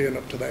grandfathered in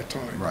up to that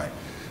time. Right.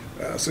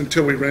 So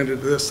until we ran into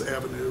this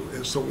avenue,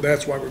 and so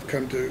that's why we've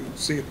come to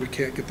see if we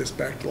can't get this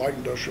back to light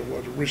industrial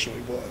what it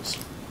originally was.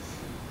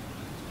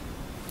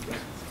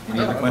 Any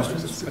other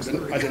questions?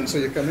 I didn't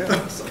see you come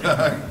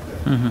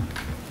in.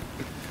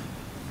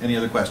 Any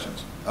other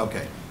questions?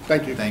 Okay.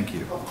 Thank you. Thank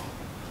you.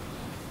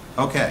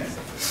 Okay.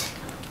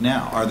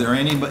 Now,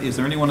 is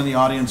there anyone in the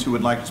audience who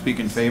would like to speak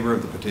in favor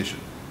of the petition?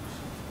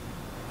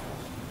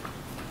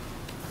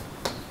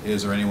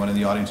 Is there anyone in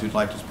the audience who'd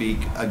like to speak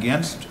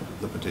against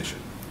the petition?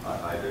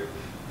 I do.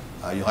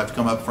 You'll have to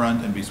come up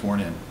front and be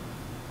sworn in.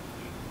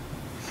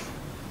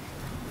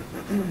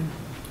 Do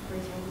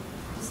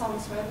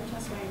solemnly swear the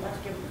testimony you're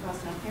about to give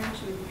across now hearing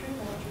should be the truth,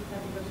 the whole truth,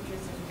 nothing but the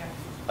truth, so help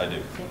you God. I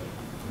do. Thank you.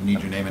 We need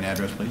your name and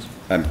address, please.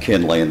 I'm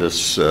Ken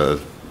Landis,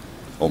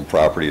 on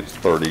property at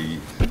 30,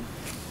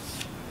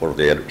 what are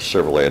the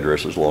several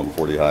addresses along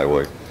 40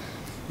 Highway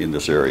in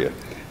this area.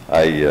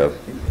 I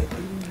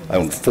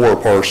own 4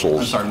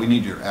 parcels. I'm sorry, we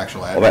need your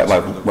actual address.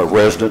 My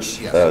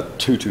residence, Yes.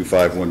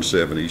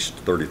 22517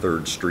 East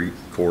 33rd Street,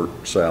 Court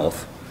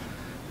South,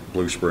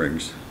 Blue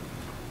Springs,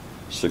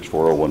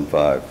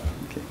 64015.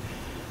 Okay.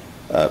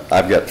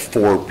 I've got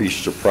 4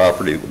 pieces of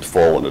property that would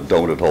fall in a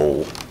donut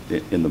hole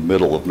in the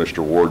middle of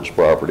Mr. Ward's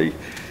property,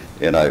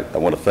 and I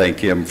want to thank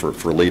him for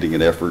leading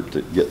an effort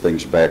to get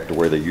things back to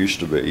where they used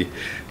to be.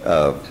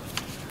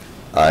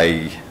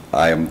 I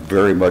am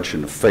very much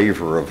in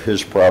favor of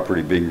his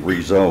property being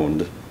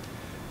rezoned,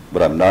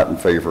 but I'm not in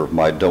favor of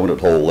my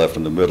donut hole left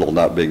in the middle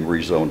not being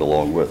rezoned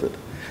along with it.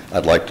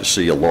 I'd like to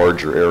see a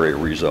larger area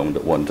rezoned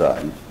at one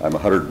time. I'm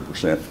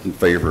 100% in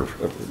favor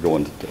of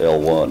going to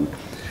L1.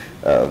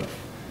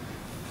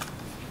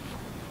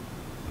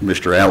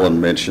 Mr. Allen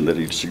mentioned that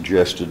he'd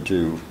suggested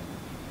to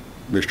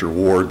Mr.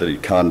 Ward that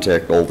he'd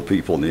contact all the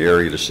people in the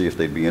area to see if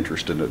they'd be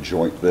interested in a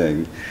joint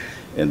thing.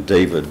 And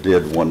David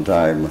did one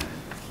time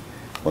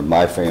when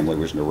my family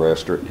was in a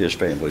restaurant, his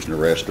family was in a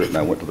restaurant, and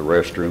I went to the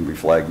restroom. He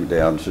flagged me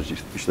down and says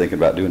he's thinking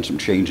about doing some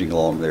changing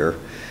along there.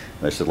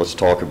 And I said, let's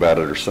talk about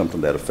it or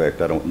something to that effect.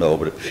 I don't know,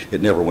 but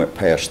it never went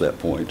past that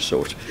point.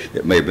 So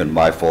it may have been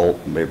my fault,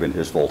 it may have been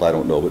his fault, I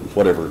don't know, but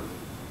whatever.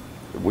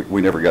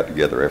 We never got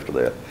together after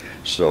that.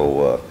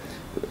 So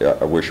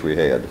I wish we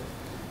had.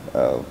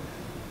 I'm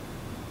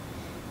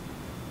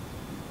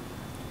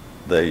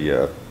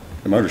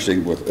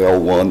understanding with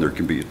L1 there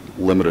can be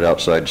limited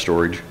outside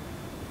storage.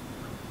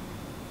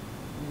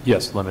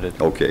 Yes,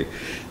 limited. Okay.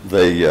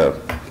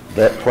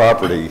 That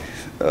property,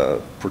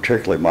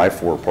 particularly my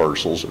 4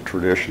 parcels, have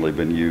traditionally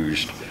been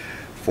used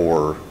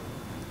for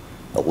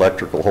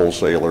electrical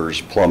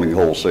wholesalers, plumbing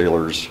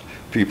wholesalers,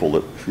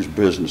 people whose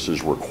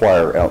businesses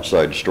require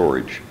outside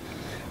storage.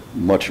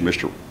 Much of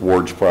Mr.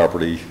 Ward's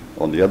property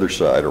on the other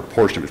side, or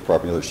portion of his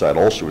property on the other side,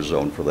 also is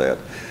zoned for that.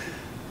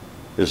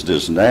 As it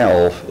is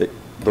now,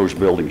 those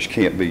buildings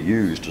can't be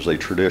used as they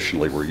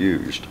traditionally were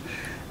used.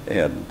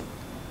 And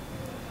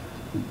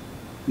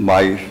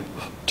my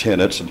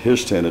tenants and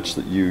his tenants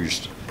that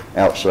used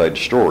outside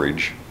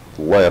storage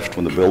left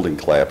when the building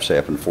collapse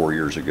happened 4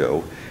 years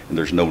ago, and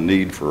there's no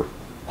need for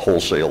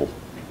wholesale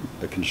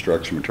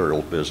construction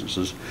material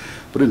businesses.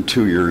 But in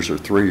 2 years or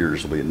 3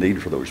 years, there'll be a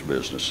need for those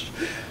businesses.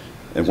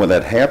 And when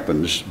that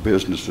happens,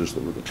 businesses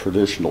that were the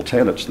traditional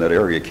tenants in that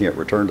area can't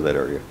return to that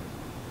area.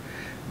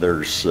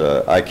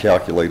 I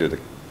calculated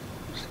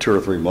 2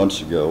 or 3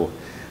 months ago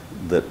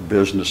that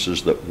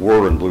businesses that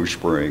were in Blue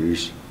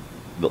Springs,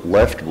 that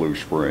left Blue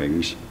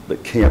Springs,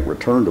 that can't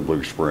return to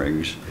Blue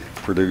Springs,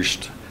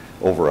 produced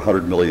over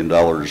 $100 million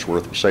worth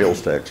of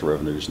sales tax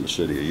revenues in the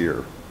city a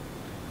year.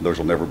 Those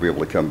will never be able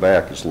to come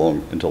back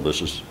until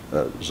this is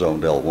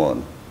zoned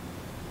L1.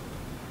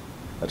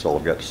 That's all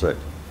I've got to say.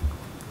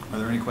 Are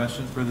there any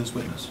questions for this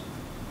witness?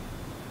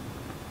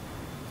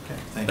 Okay,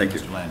 thank you,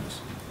 Mr. Landis.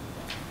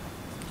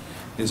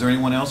 Is there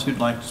anyone else who'd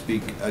like to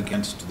speak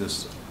against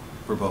this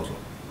proposal?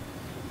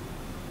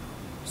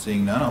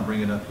 Seeing none, I'll bring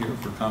it up here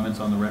for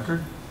comments on the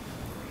record.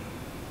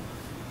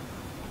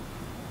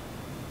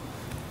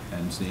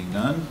 And seeing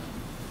none,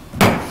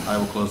 I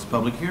will close the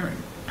public hearing.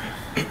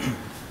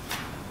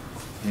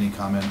 Any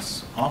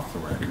comments off the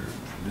record?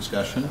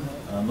 Discussion,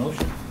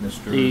 motion.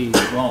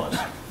 Mr. Wallace.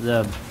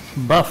 The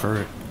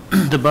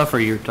buffer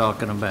you're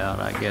talking about,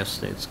 I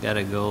guess it's got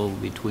to go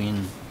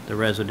between the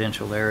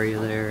residential area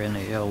there and the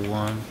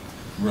L1.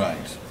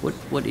 Right.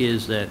 What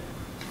is that?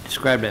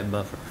 Describe that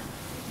buffer.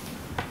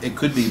 It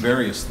could be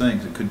various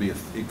things. It could be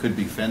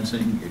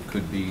fencing. It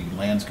could be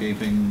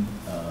landscaping.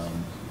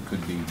 It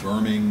could be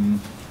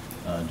berming.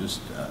 There's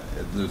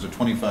a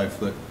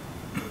 25-foot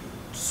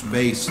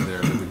space there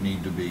that would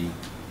need to be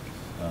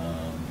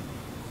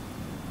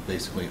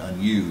basically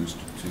unused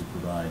to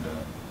provide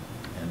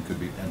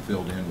and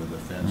filled in with a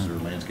fence or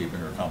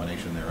landscaping or a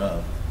combination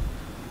thereof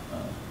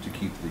to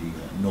keep the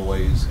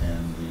noise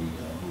and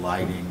the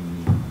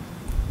lighting,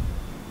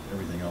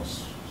 everything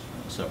else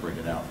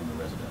separated out from the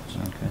residents.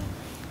 Okay.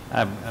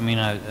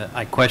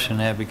 I question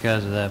that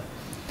because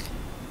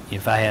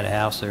if I had a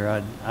house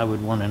there, I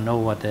would want to know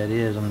what that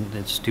is.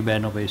 It's too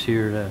bad nobody's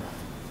here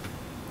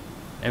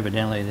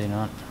evidently they're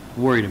not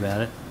worried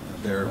about it.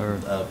 They're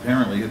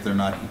apparently, if they're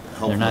not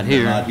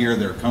here,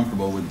 they're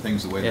comfortable with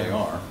things the way they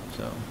are.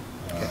 So,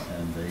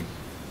 and they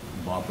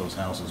bought those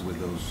houses with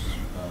those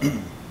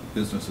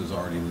businesses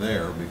already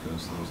there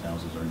because those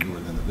houses are newer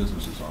than the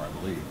businesses are, I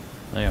believe.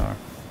 They are.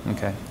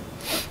 Okay.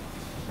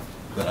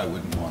 But I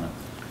wouldn't want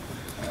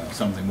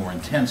something more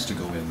intense to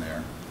go in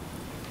there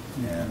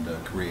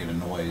and create a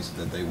noise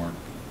that they weren't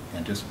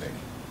anticipating.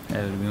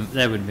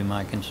 That would be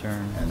my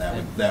concern. And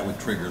that would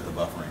trigger the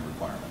buffering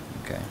requirement.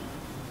 Okay.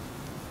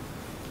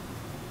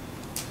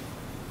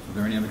 Are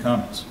there any other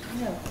comments?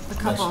 Yeah, a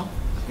couple.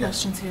 Yes.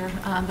 questions here.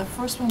 The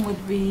first one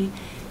would be,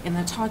 in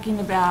the talking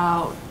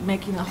about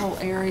making the whole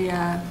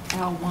area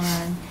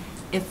L1,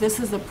 if this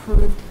is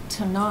approved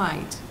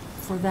tonight,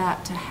 for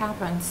that to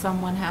happen,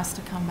 someone has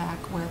to come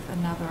back with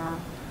another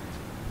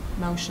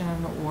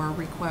motion or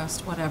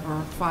request,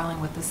 whatever, filing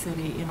with the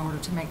city in order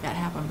to make that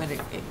happen. But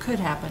it could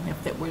happen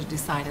if it was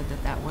decided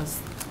that that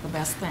was the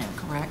best thing,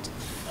 correct?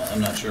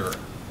 I'm not sure.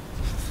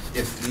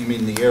 If you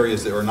mean the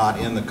areas that are not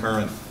in the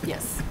current,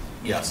 Yes.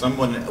 yeah,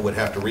 someone would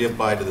have to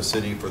reapply to the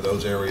city for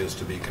those areas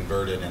to be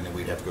converted, and then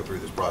we'd have to go through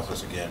this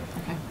process again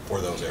Okay.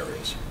 for those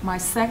areas. My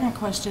second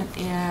question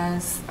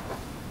is,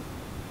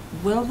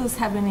 will this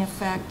have any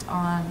effect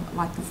on,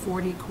 like, the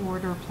 40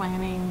 corridor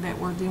planning that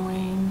we're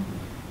doing?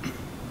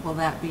 Will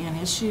that be an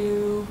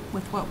issue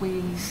with what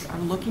we are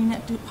looking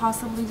at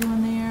possibly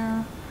doing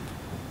there?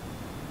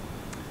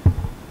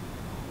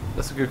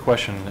 That's a good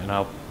question, and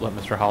I'll let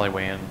Mr. Holly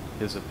weigh in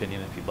his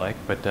opinion if you'd like.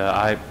 But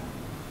I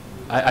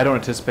don't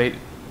anticipate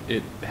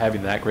it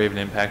having that grave an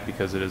impact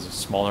because it is a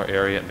smaller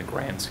area in the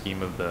grand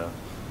scheme of the,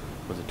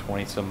 was it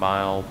 20-some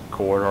mile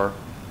corridor?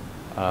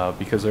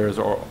 Because there's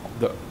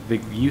the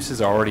uses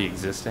are already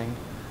existing.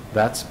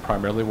 That's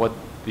primarily what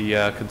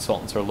the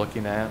consultants are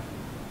looking at,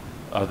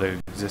 are the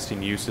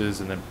existing uses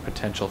and then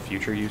potential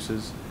future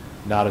uses,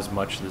 not as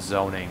much the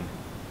zoning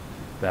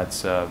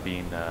that's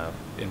being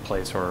in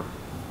place or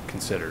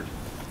considered.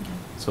 Okay.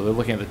 So they're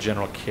looking at the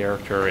general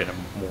character in a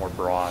more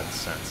broad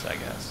sense, I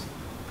guess.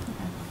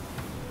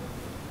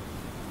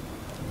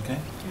 Okay. Okay?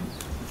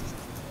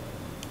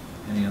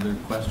 Any other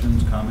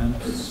questions,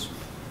 comments,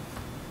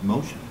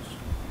 motions?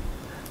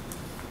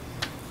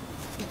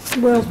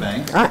 Well, Ms.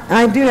 Banks?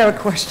 I do have a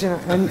question,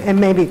 and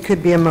maybe it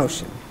could be a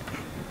motion.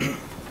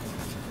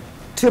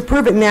 To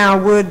approve it now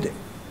would,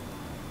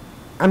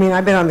 I mean,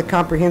 I've been on the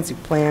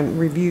Comprehensive Plan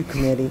Review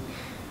Committee.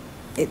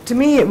 To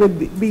me, it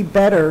would be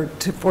better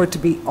for it to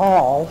be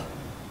all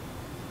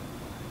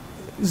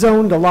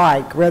zoned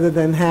alike, rather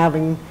than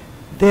having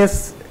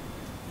this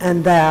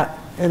and that,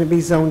 and it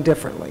be zoned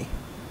differently.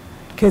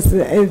 Because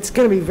it's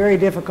going to be very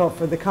difficult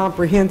for the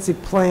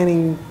Comprehensive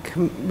Planning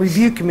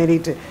Review Committee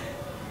to,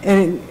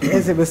 and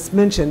as it was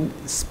mentioned,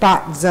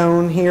 spot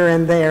zone here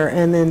and there,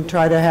 and then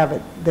try to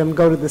have them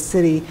go to the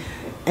city.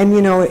 And,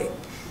 you know,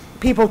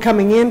 people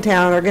coming in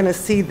town are going to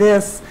see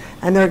this,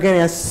 and they're going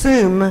to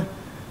assume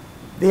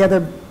the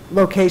other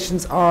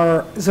locations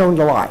are zoned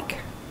alike.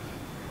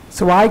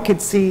 So I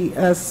could see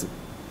us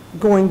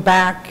going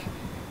back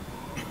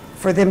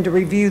for them to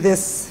review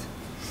this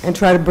and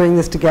try to bring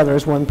this together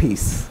as one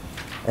piece,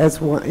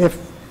 as one,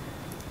 if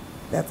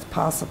that's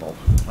possible.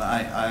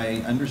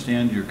 I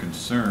understand your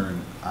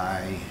concern.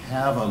 I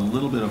have a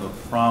little bit of a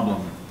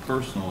problem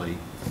personally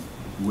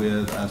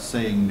with us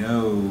saying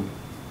no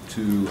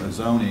to a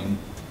zoning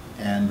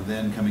and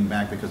then coming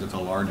back because it's a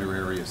larger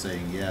area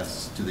saying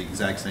yes to the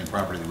exact same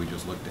property that we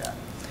just looked at.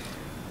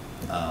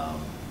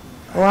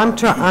 Well,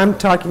 I'm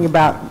talking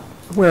about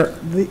where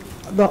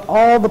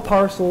all the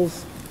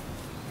parcels,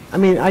 I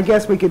mean, I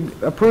guess we could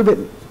approve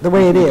it the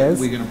way it is.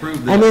 We can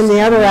approve this. And then the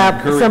other and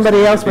encourage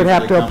somebody else would people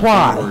have to come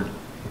apply. forward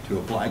to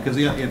apply, because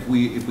if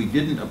we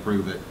didn't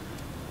approve it,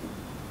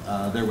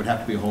 there would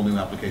have to be a whole new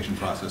application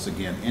process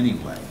again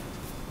anyway.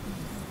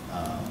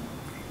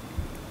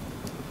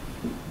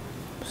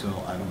 So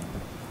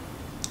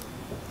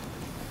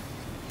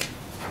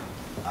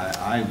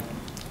I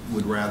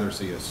would rather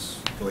see us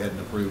go ahead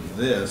and approve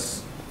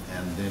this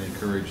and then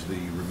encourage the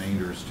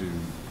remainders to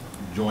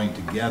join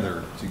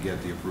together to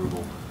get the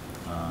approval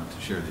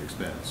to share the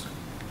expense,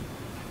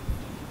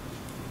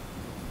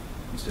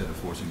 instead of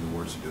forcing the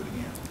wards to do it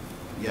again.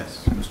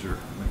 Yes, Mr.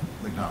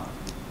 McDonald.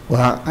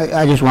 Well,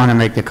 I just want to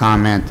make the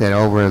comment that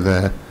over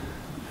the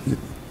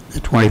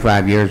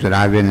 25 years that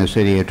I've been the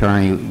city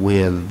attorney, we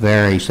have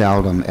very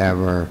seldom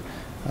ever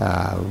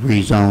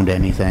rezoned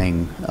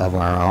anything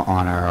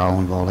on our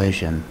own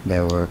volition.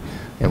 There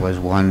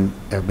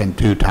have been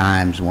 2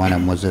 times. One of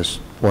them was this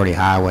 40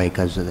 highway,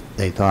 because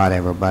they thought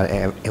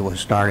it was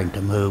starting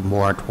to move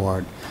more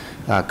toward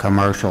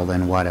commercial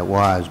than what it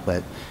was,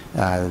 but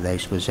they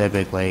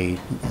specifically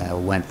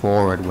went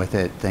forward with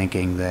it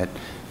thinking that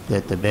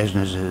the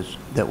businesses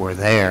that were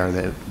there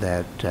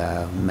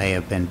that may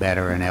have been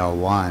better in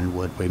L1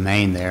 would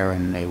remain there,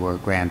 and they were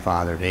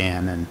grandfathered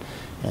in,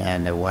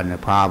 and there wasn't a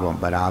problem.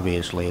 But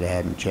obviously it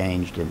hadn't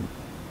changed in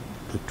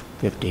the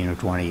 15 or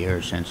 20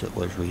 years since it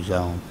was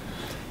rezoned.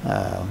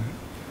 I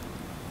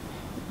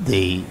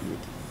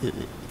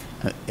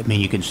mean,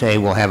 you can say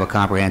we'll have a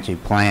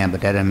comprehensive plan, but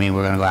that doesn't mean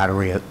we're going to go out and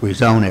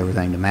rezone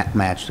everything to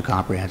match the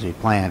comprehensive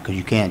plan, because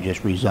you can't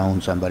just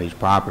rezone somebody's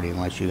property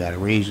unless you got a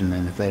reason,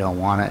 and if they don't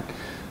want it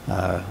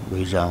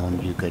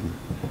rezoned,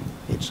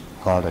 it's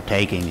called a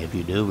taking if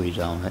you do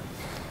rezone it.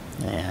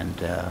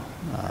 And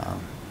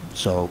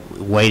so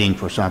waiting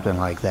for something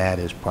like that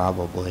is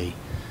probably,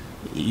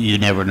 you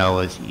never know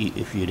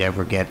if you'd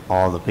ever get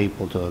all the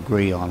people to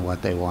agree on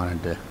what they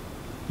wanted to,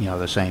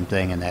 the same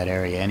thing in that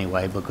area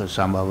anyway, because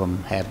some of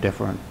them have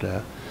different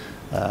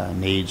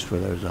needs for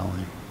their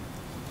zoning.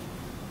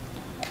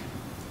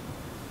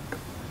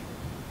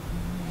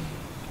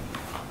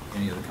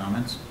 Any other or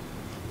comments?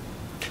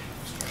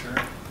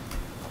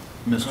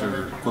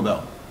 Mr.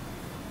 Quibell.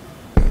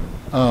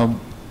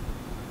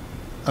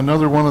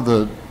 Another one of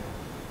the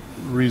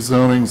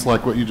rezonings,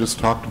 like what you just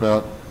talked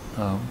about,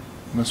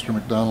 Mr.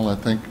 McDonald, I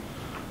think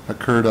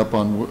occurred up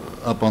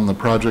on the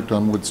project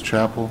on Woods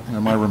Chapel.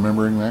 Am I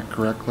remembering that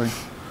correctly?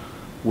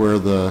 Where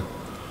there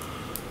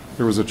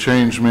was a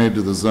change made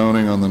to the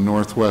zoning on the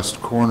northwest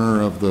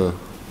corner of the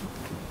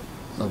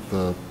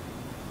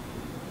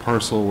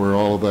parcel where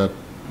all of that,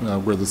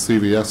 where the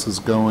CVS is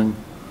going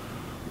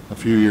a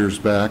few years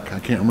back. I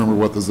can't remember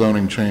what the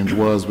zoning change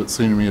was, but it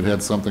seemed to me it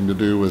had something to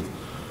do with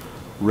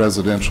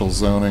residential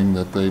zoning,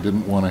 that they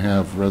didn't want to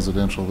have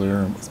residential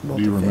there.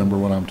 Do you remember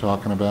what I'm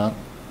talking about?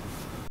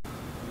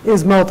 It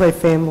was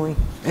multifamily,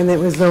 and it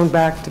was zoned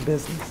back to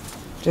business,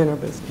 general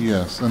business.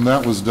 Yes, and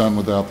that was done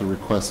without the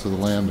request of the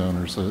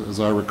landowners. As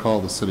I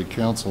recall, the city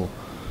council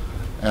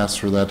asked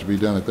for that to be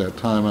done at that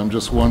time. I'm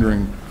just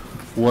wondering,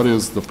 what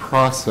is the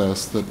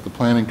process that the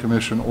planning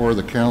commission or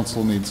the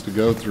council needs to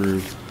go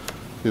through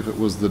if it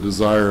was the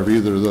desire of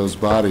either of those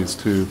bodies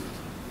to,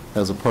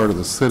 as a part of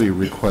the city,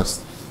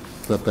 request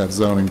that that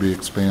zoning be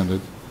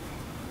expanded?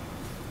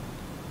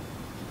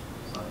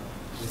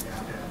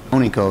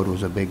 Zoning code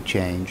was a big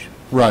change.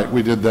 Right,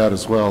 we did that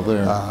as well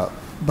there.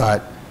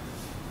 But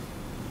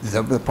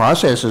the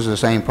process is the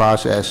same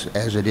process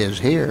as it is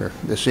here.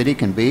 The city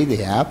can be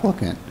the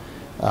applicant,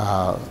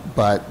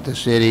 but the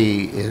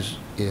city is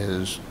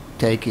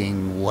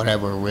taking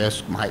whatever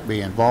risk might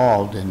be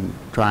involved in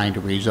trying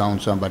to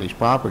rezone somebody's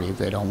property if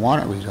they don't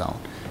want it rezoned.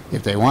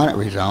 If they want it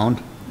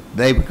rezoned,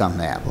 they become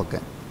the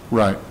applicant.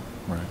 Right,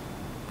 right.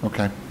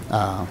 Okay.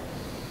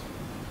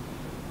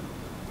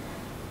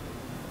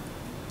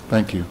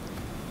 Thank you.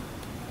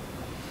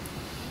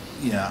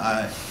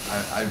 Yeah,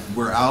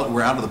 we're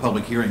out of the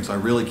public hearing, so I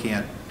really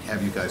can't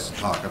have you guys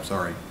talk. I'm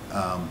sorry.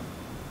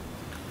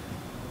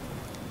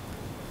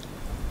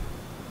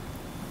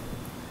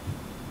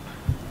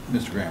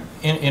 Mr. Graham.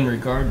 In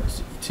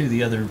regards to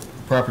the other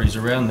properties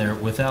around there,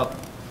 without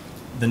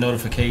the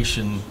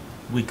notification,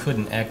 we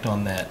couldn't act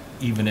on that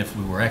even if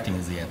we were acting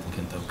as the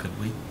applicant, though, could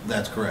we?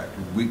 That's correct.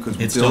 Because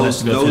It still has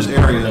to go those through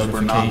the areas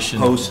were not notification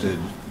posted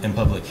and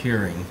public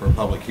hearing. for a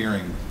public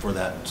hearing for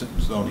that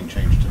zoning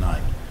change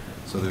tonight.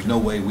 So there's no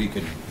way we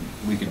could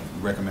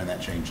recommend that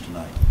change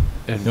tonight.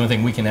 The only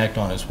thing we can act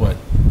on is what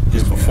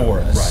is before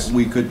us. Right.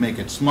 We could make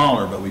it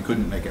smaller, but we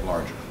couldn't make it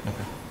larger.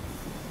 Okay.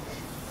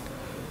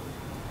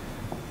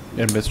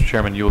 And Mr.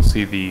 Chairman, you will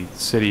see the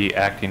city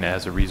acting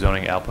as a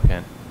rezoning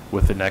applicant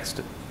with the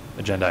next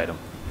agenda item.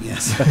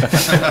 Yes.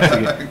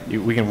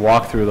 We can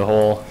walk through the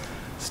whole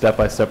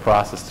step-by-step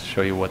process to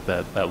show you what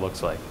that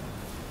looks like.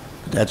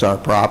 That's our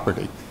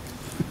property.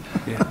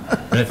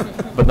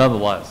 But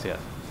nonetheless, yeah.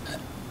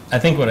 I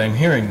think what I'm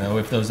hearing, though,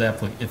 if those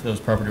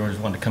property owners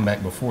wanted to come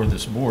back before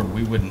this board,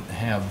 we wouldn't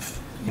have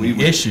any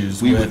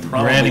issues with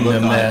granting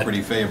them that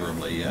pretty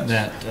favorably, yes.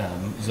 That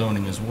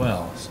zoning as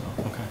well. So,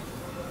 okay.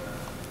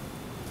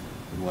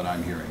 What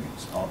I'm hearing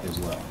as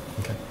well.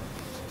 Okay.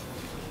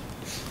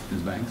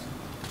 Ms. Banks?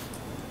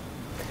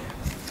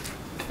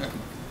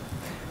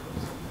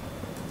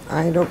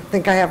 I don't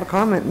think I have a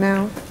comment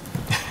now.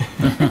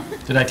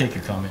 Did I take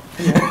your comment?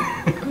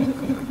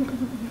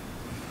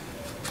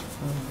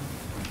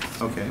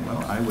 Okay,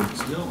 well, I would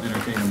still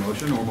entertain a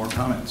motion or more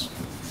comments.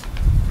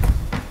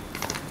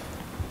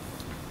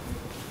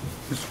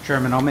 Mr.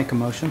 Chairman, I'll make a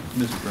motion.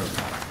 Mr.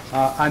 President.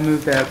 I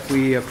move that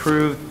we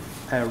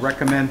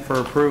recommend for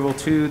approval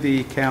to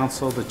the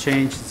council the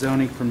change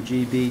zoning from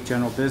GB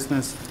General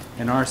Business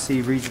and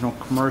RC Regional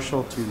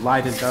Commercial to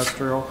Light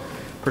Industrial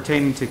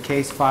pertaining to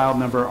case file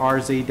number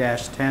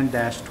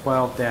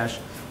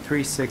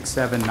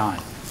RZ-10-12-3679.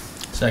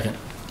 Second.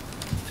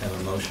 Have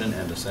a motion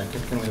and a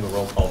second. Can we have a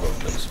roll call vote,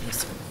 please?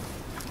 Yes, sir.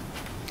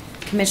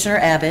 Commissioner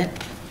Abbott.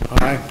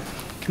 Aye.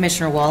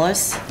 Commissioner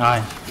Wallace.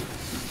 Aye.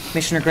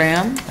 Commissioner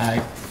Graham.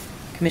 Aye.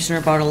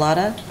 Commissioner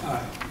Bartolotta.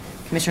 Aye.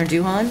 Commissioner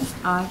Duhan.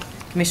 Aye.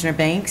 Commissioner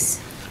Banks.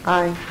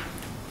 Aye.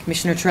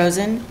 Commissioner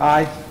Trozen.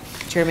 Aye.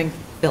 Chairman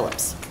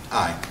Phillips.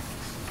 Aye.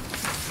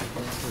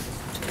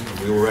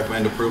 We will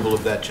recommend approval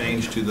of that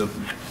change to the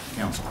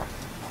council.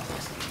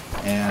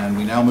 And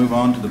we now move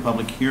on to the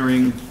public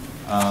hearing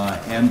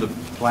and the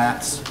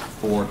plats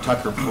for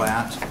Tucker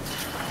Plat.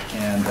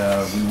 And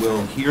we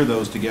will hear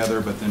those together,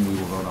 but then we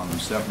will vote on them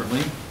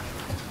separately.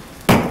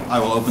 I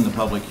will open the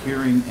public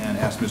hearing and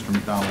ask Mr.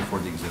 McDonald for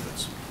the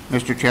exhibits.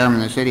 Mr.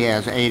 Chairman, the city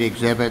has 8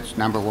 exhibits.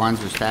 Number 1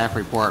 is the staff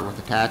report with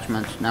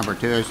attachments. Number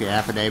 2 is the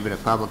affidavit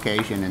of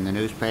publication in the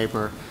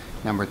newspaper.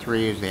 Number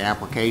 3 is the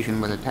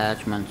application with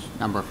attachments.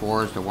 Number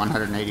 4 is the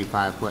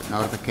 185-foot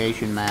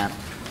notification map.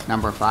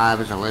 Number 5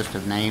 is a list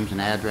of names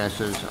and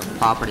addresses of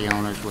property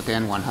owners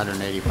within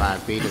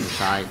 185 feet of the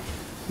site.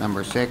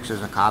 Number 6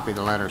 is a copy of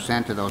the letter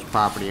sent to those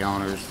property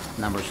owners.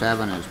 Number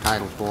 7 is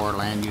Title 4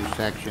 Land Use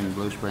Section,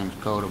 Blue Springs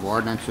Code of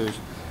Ordinances.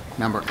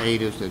 Number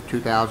 8 is the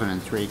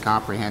 2003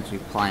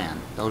 Comprehensive Plan.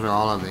 Those are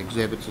all of the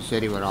exhibits the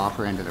city would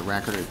offer into the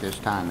record at this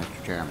time,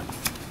 Mr. Chairman.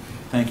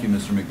 Thank you,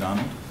 Mr.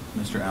 McDonald.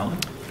 Mr. Allen?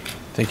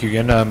 Thank you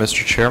again,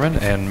 Mr. Chairman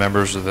and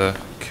members of the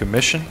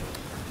commission.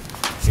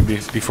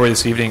 Before you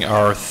this evening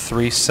are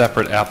 3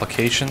 separate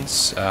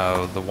applications.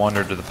 The one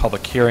under the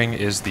public hearing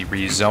is the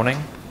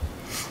rezoning,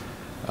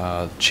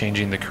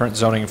 changing the current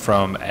zoning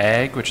from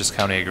ag, which is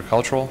county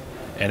agricultural,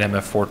 and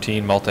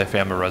MF14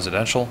 multifamily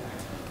residential,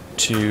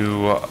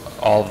 to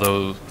all of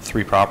those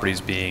 3 properties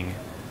being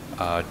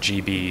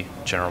GB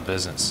general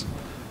business.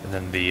 And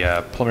then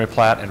the preliminary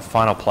plat and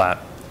final plat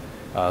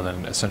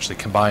then essentially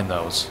combine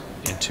those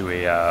into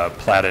a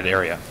platted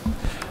area.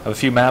 I have a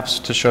few maps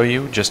to show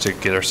you just to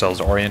get ourselves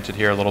oriented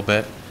here a little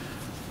bit.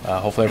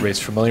 Hopefully everybody's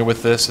familiar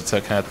with this. It's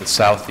kind of at the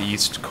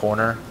southeast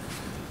corner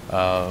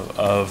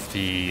of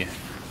the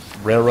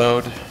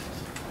railroad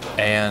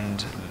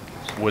and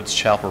Woods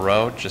Chapel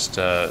Road, just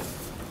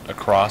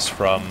across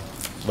from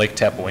Lake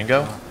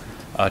Tapawingo.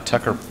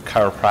 Tucker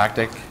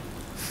Chiropractic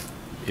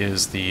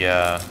is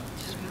the,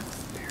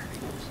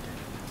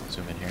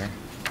 zoom in here,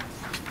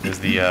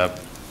 is the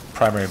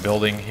primary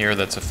building here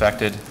that's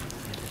affected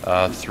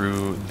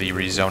through the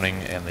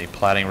rezoning and the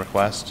platting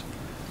request.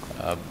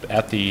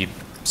 At the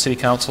City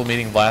Council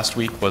meeting last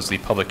week was the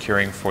public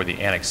hearing for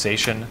the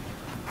annexation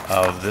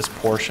of this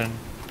portion.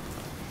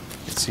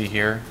 You can see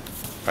here,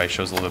 probably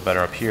shows a little bit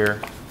better up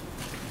here.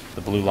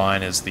 The blue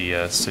line is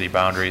the city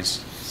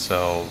boundaries.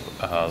 So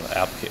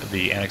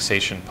the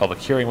annexation public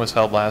hearing was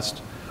held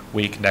last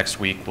week. Next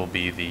week will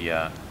be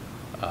the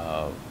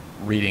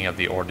reading of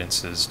the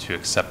ordinances to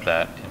accept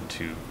that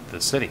into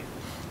the city.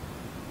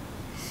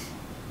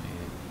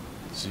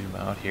 Zoom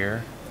out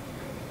here.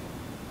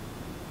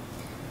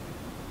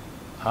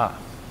 Look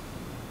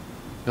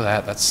at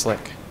that, that's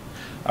slick.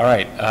 All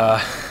right,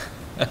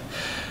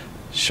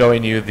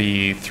 showing you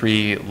the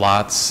 3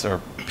 lots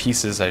or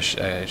pieces, I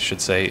should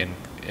say,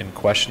 in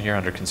question here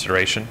under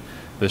consideration.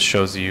 This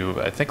shows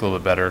you, I think, a little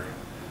bit better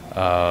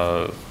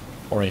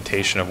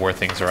orientation of where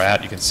things are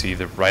at. You can see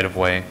the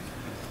right-of-way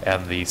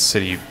and the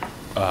city,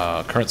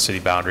 current city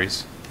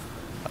boundaries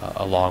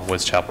along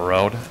Woods Chapel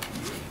Road.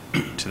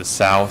 To the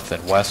south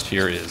and west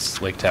here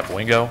is Lake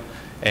Tapawingo,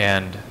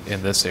 and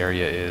in this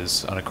area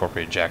is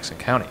unincorporated Jackson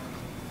County.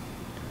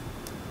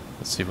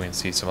 Let's see if we can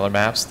see some other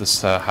maps.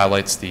 This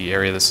highlights the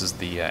area. This is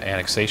the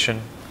annexation,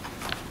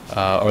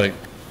 primarily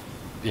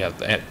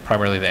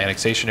the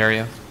annexation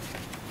area.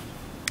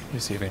 Let me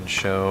see if I can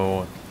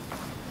show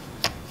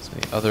some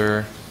of the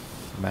other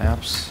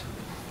maps.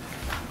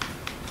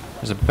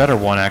 There's a better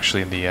one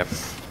actually in the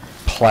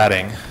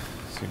platting,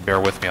 so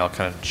bear with me, I'll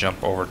kind of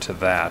jump over to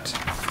that.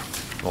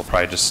 We'll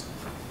probably just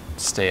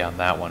stay on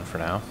that one for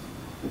now.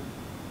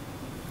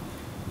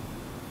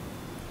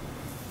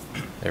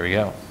 There we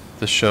go.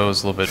 This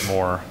shows a little bit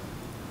more,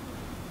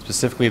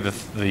 specifically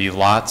the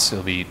lots.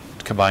 It'll be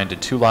combined to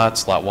 2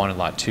 lots, Lot 1 and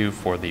Lot 2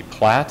 for the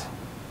plat.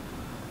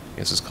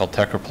 This is called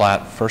Tucker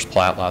Plat, first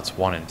plat, lots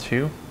 1 and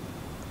 2.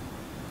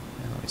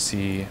 And let me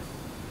see.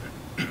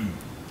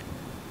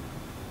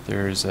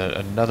 There's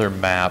another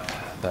map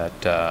that,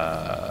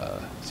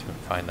 let's see if we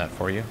can find that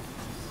for you.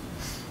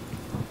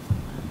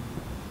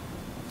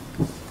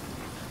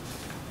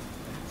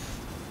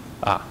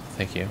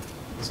 Thank you.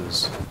 This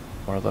is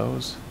one of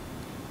those.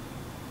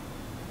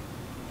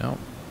 No.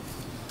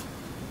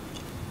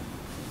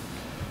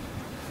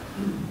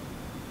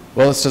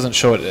 Well, this doesn't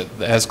show it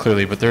as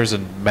clearly, but there's a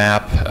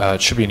map,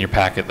 it should be in your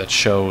packet, that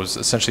shows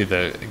essentially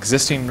the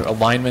existing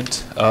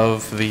alignment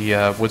of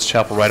the Woods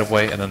Chapel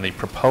right-of-way and then the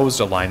proposed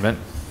alignment.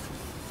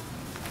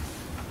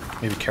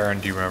 Maybe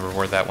Karen, do you remember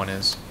where that one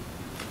is?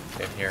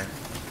 In here.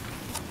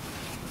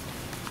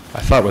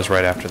 I thought it was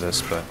right after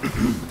this, but...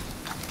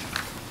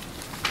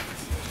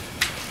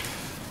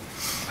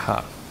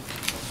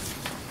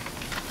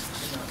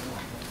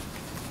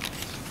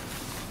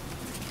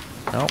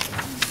 Nope,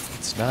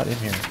 it's not in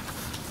here.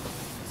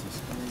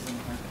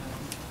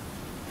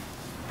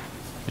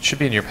 It should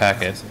be in your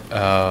packet,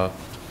 and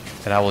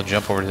I will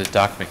jump over to the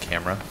document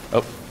camera.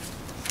 Oh,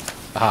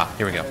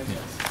 here we go.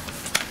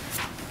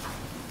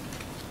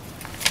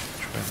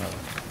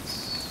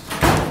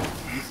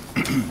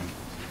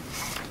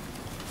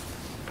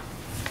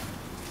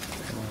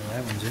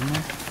 That one's in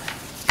there.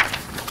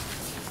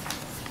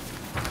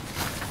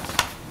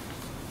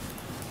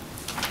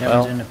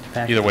 Well,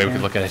 either way we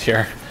could look at it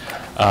here.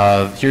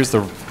 Here's the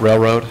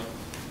railroad.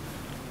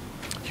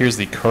 Here's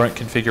the current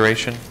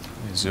configuration.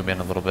 Let me zoom in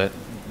a little bit.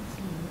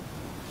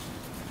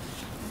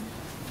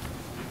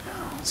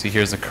 See,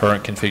 here's the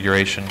current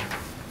configuration.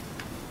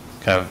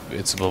 Kind of,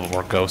 it's a little bit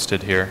more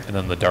ghosted here, and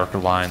then the darker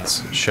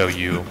lines show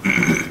you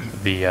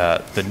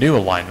the new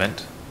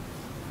alignment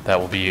that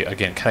will be,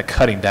 again, kind of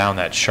cutting down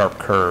that sharp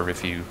curve,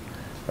 if you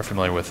are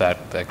familiar with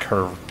that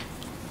curve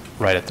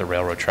right at the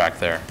railroad track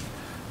there.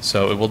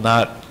 So it will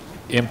not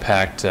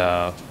impact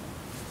the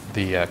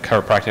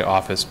chiropractic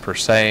office per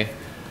se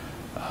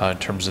in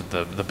terms of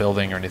the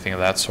building or anything of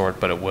that sort,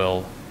 but it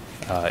will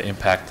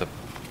impact a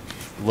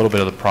little bit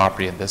of the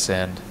property at this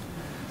end.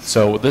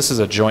 So this is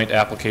a joint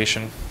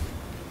application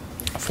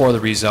for the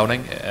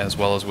rezoning as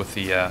well as with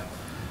the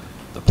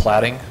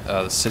platting.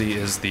 The city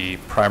is the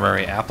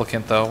primary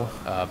applicant though,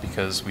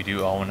 because we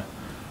do own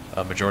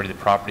a majority of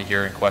the property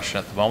here in question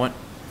at the moment.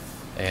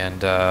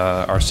 And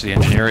our city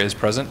engineer is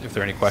present if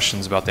there are any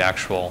questions about the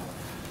actual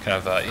kind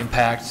of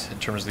impact in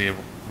terms of the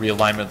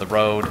realignment of the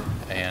road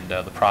and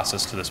the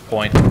process to this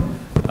point.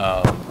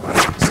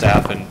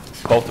 Staff in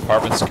both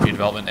departments, community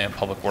development and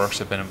public works,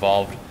 have been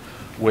involved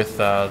with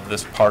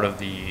this part of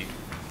the,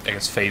 I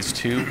guess, phase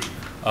 2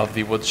 of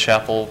the Woods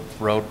Chapel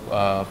Road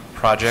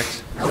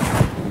project.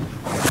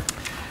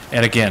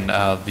 And again,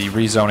 the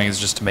rezoning is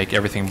just to make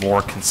everything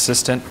more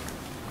consistent,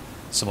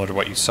 similar to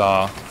what you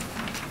saw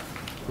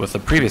with the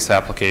previous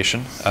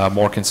application,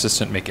 more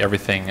consistent, make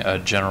everything a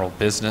general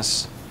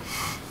business.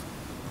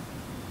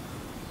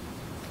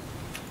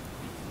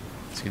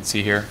 As you can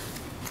see here,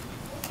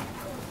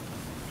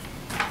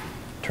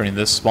 turning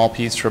this small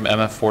piece from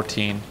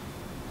MF14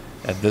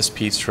 and this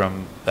piece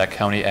from that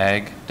county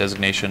ag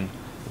designation,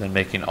 and then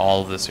making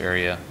all of this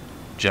area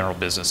general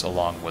business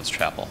along Woods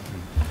Chapel.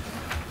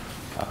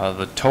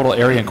 The total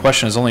area in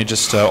question is only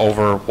just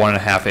over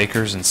 1.5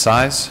 acres in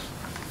size.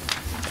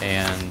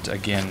 And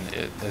again,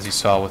 as you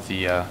saw with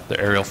the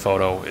aerial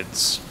photo,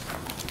 its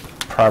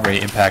primary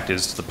impact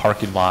is the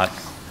parking lot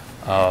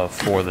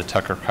for the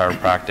Tucker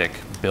Chiropractic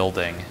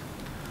building.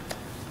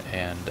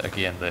 And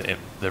again,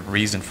 the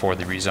reason for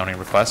the rezoning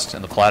request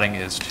and the platting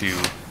is to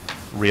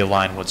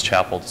realign Woods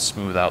Chapel to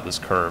smooth out this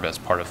curve as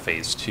part of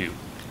phase 2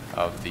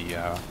 of the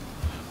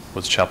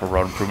Woods Chapel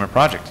Road Improvement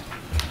Project.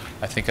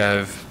 I think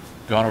I've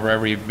gone over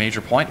every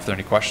major point. If there are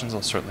any questions,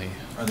 I'll certainly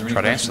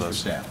try to answer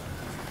those.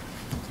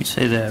 You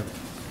say the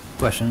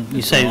question,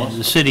 you say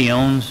the city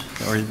owns,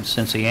 or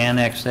since they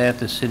annexed that,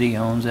 the city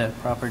owns that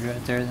property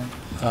right there then?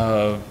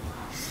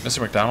 Mr.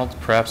 McDonald,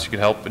 perhaps you could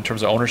help in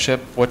terms of ownership.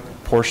 What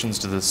portions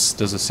does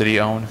the city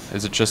own?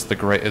 Is it just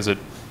is it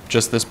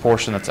just this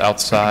portion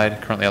that's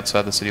currently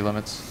outside the city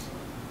limits?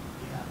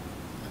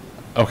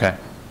 Okay.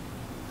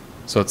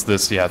 So it's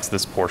this, yeah, it's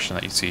this portion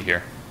that you see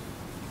here.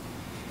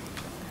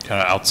 Kind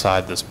of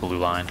outside this blue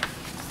line.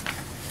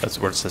 That's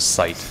where it says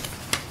site.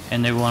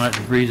 And they want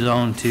it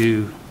rezoned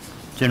to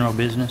general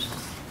business?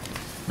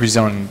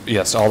 Rezoning,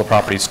 yes, all the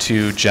properties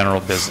to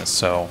general business.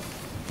 So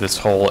this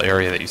whole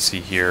area that you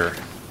see here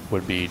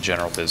would be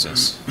general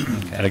business.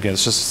 And again,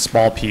 it's just a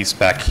small piece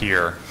back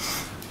here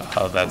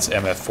that's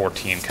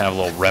MF14, kind of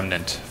a little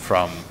remnant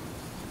from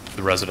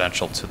the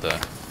residential to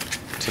the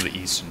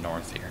east and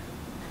north here.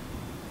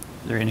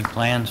 Are there any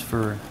plans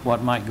for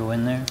what might go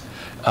in there?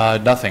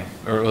 Nothing.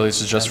 Or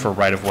this is just for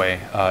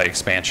right-of-way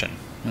expansion.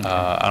 Okay.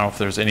 I don't know if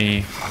there's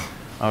any.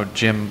 Oh,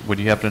 Jim, would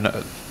you happen to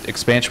know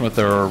expansion with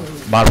or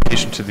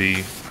modification to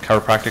the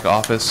chiropractic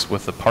office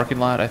with the parking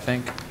lot? I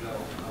think.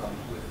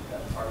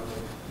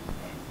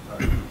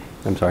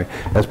 I'm sorry.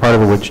 As part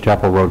of the Woods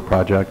Chapel Road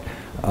project,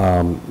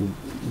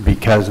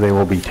 because they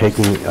will be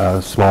taking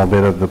a small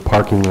bit of the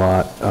parking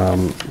lot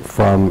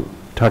from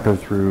Tucker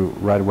through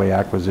right-of-way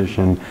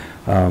acquisition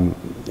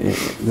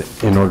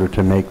in order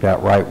to make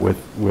that right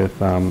with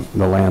the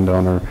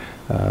landowner.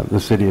 The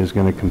city is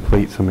going to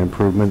complete some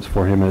improvements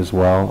for him as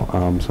well,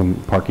 some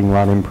parking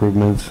lot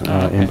improvements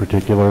in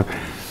particular.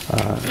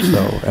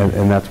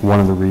 And that's one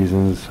of the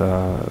reasons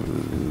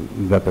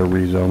that their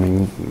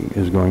rezoning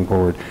is going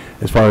forward.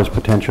 As far as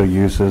potential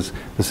uses,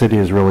 the city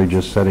is really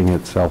just setting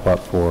itself up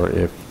for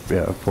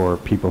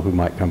people who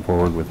might come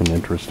forward with an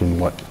interest in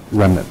what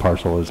remnant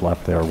parcel is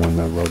left there when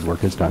the road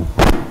work is done.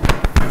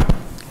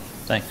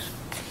 Thanks.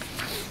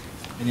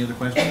 Any other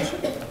questions?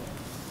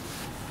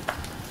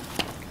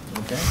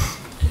 Okay.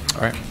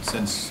 All right.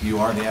 Since you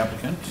are the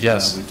applicant,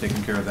 yes, we've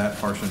taken care of that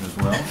portion as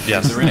well.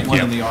 Yes. Is there anyone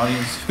in the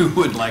audience who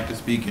would like to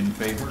speak in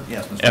favor?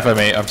 Yes, Mr. If I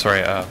may, I'm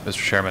sorry,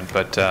 Mr. Chairman,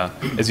 but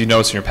as you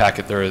notice in your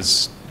packet, there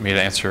is, me to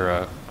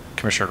answer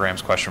Commissioner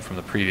Graham's question from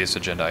the previous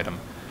agenda item,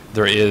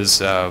 there is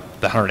the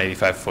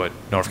 185-foot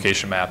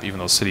notification map, even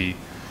though the city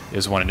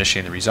is one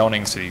initiating the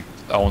rezoning, city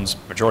owns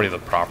majority of the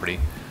property,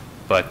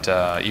 but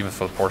even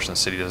for the portion the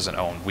city doesn't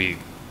own, we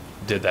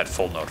did that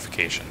full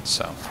notification,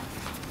 so.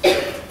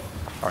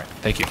 All right,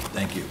 thank you.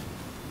 Thank you.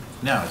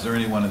 Now, is there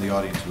anyone in the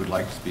audience who would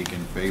like to speak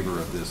in favor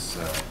of this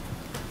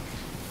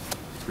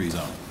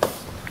rezoning?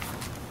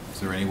 Is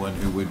there anyone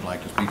who would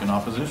like to speak in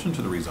opposition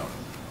to the rezoning?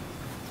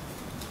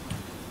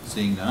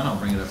 Seeing none, I'll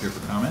bring it up here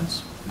for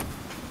comments.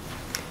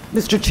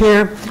 Mr.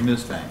 Chair.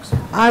 Ms. Thanks.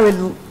 I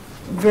would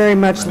very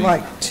much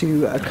like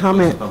to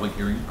comment. Public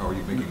hearing, or are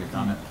you making a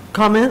comment?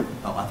 Comment?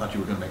 Oh, I thought you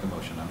were going to make a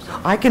motion. I'm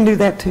sorry. I can do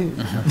that too.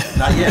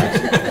 Not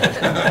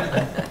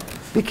yet.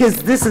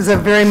 Because this is a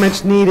very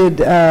much needed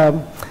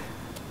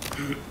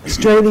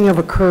straightening of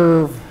a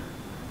curve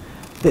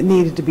that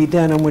needed to be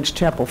done on Woods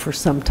Chapel for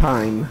some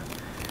time.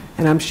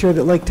 And I'm sure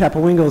that Lake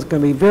Tapawingo is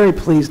going to be very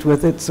pleased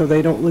with it so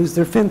they don't lose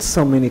their fence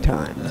so many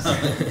times.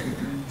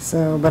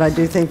 So, but I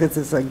do think this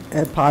is a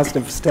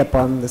positive step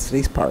on the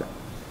city's part.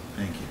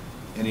 Thank you.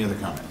 Any other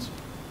comments?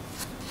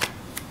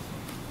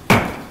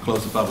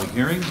 Close the public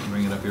hearing,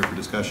 bring it up here for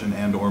discussion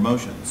and/or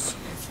motions.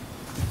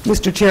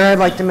 Mr. Chair, I'd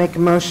like to make a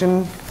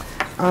motion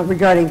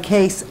regarding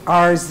case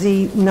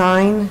RZ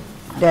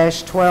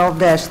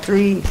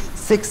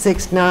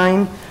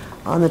 9-12-3669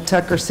 on the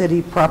Tucker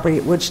City property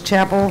at Woods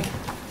Chapel.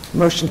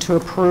 Motion to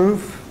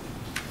approve.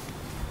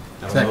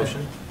 Have a Second.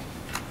 motion?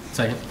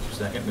 Second.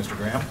 Second, Mr.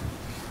 Graham.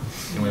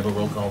 Can we have a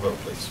roll call vote,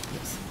 please?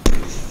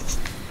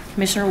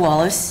 Commissioner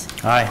Wallace,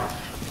 Aye.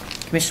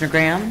 Commissioner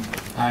Graham,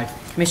 Aye.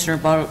 Commissioner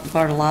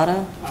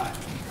Bartolotta,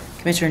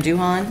 Commissioner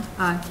Duhan,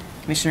 Aye.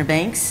 Commissioner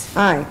Banks,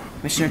 Aye.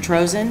 Commissioner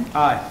Trozen,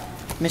 Aye.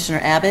 Commissioner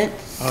Abbott,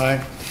 Aye.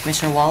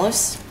 Commissioner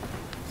Wallace.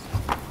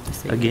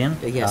 Again?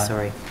 Yes, Aye.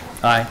 sorry.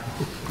 Aye.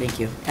 Thank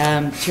you.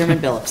 Chairman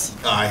Phillips.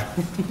 Aye.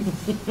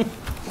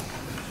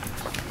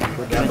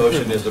 That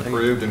motion is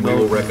approved, and we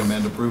will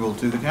recommend approval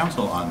to the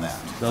council on that.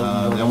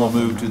 Then we'll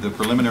move to the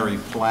preliminary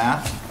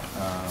plat,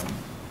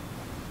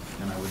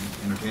 and I would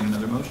entertain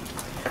another motion.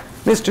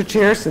 Mr.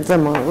 Chair, since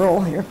I'm on a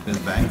roll here, Ms.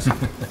 Banks?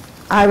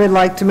 I would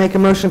like to make a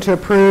motion to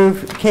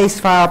approve case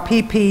file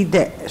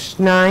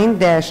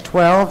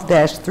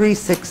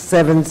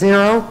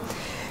PP-9-12-3670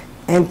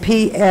 and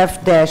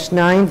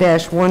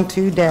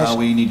PF-9-12-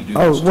 We need to do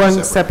those two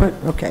one separate.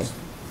 separate? Okay.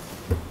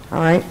 All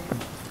right.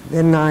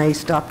 Then I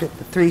stopped at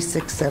the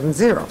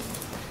 3670.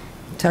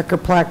 Tucker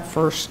Plat,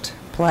 first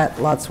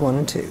plat, lots 1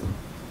 and 2.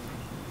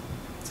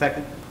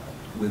 Second.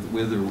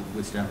 With or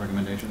with staff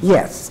recommendations?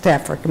 Yes,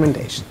 staff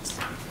recommendations.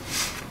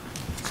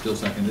 Still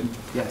seconded?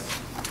 Yes.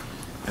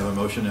 Have a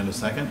motion and a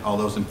second. All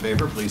those in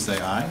favor, please say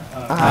aye.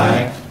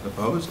 Aye.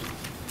 Opposed?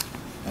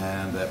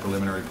 And that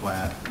preliminary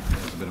plat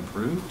has been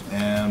approved,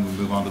 and we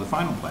move on to the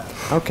final plat.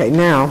 Okay,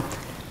 now,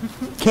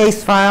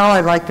 case file,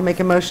 I'd like to make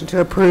a motion to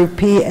approve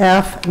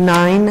PF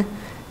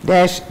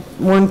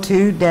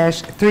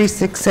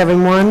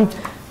 9-12-3671,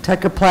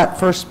 Tucker Plat,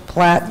 first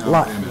plat, No,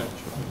 lot. wait a minute.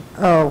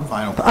 Oh.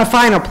 Final A plat.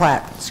 final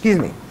plat, excuse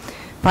me.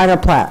 Final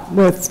plat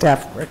with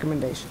staff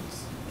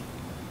recommendations.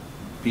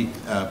 Repeat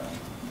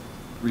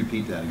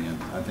that again.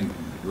 I think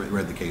I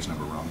read the case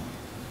number wrong.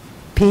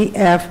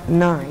 PF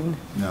 9,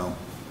 No.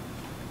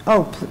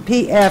 oh,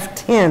 PF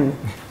 10,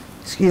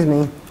 excuse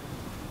me.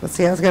 Let's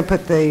see, I was going to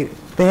put they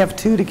have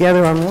two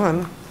together on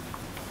one.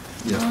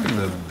 Yes,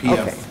 the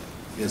Okay. PF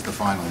is the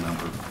final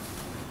number.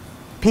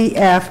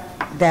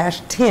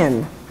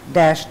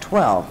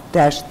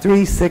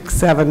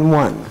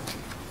 PF-10-12-3671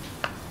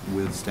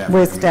 With staff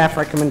with staff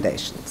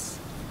recommendation. recommendations.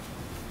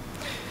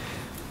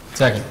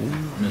 Second.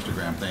 Mr.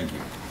 Graham, thank you.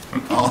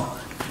 All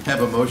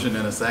have a motion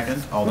and a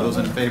second. All those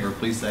in favor,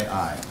 please say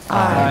aye.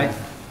 Aye.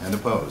 And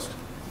opposed?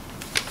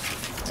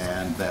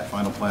 And that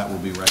final plat will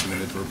be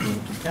recommended for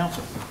approval to the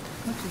council.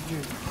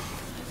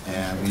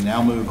 And we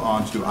now move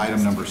on to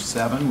item number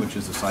 7, which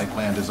is the site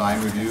plan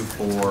design review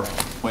for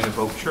Point of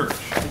Hope Church.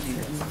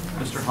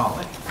 Mr.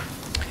 Hawley.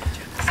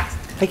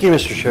 Thank you,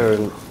 Mr. Chair,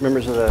 and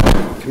members of the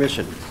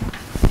commission.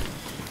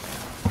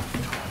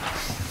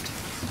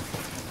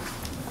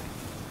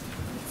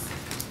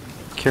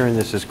 Karen,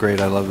 this is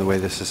great. I love the way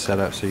this is set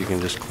up, so you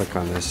can just click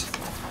on this.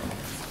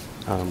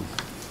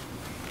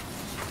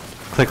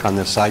 Click on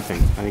this side thing.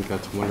 I think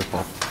that's wonderful.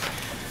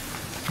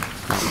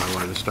 I don't know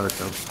where to start,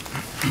 though.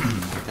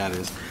 That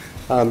is.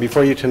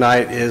 Before you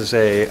tonight is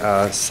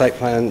a site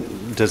plan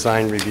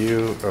design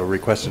review, a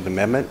requested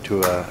amendment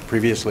to a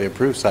previously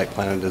approved site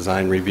plan and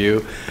design review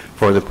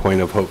for the Point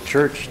of Hope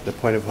Church. The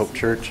Point of Hope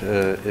Church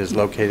is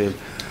located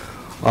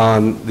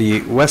on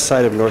the west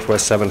side of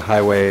Northwest 7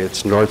 Highway.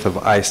 It's north of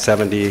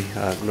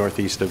I-70,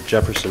 northeast of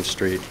Jefferson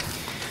Street.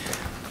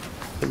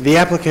 The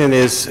applicant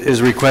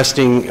is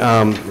requesting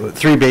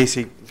three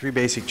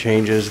basic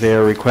changes. They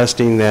are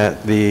requesting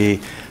that the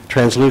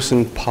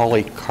translucent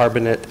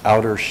polycarbonate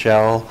outer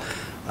shell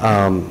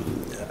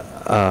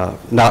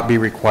not be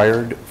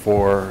required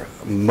for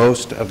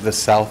most of the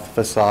south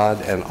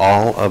facade and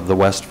all of the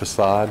west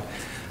facade.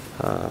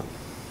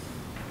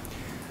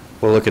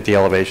 We'll look at the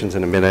elevations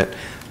in a minute.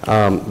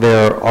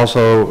 They're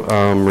also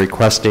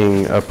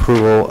requesting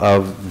approval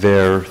of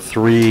their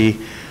 3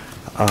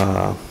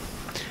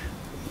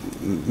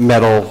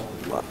 metal,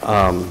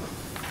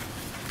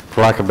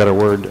 for lack of a better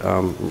word,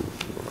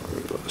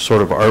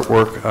 sort of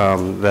artwork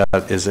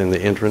that is in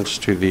the entrance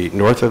to the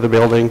north of the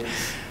building.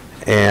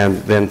 And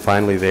then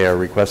finally, they are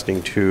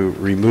requesting to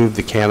remove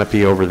the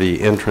canopy over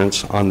the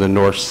entrance on the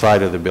north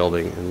side of the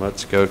building. And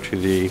let's go to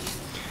the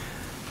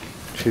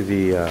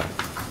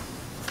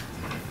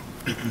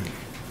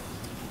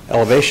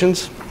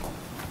elevations.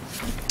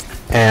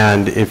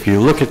 And if you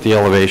look at the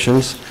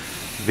elevations,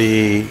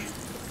 the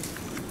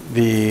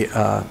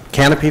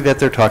canopy that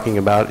they're talking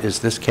about is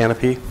this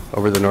canopy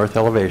over the north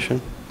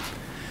elevation.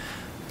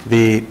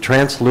 The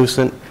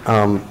translucent,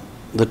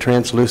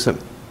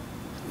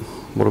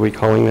 what are we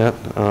calling that?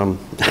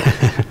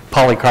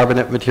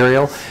 Polycarbonate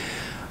material.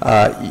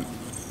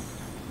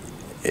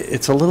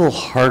 It's a little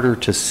harder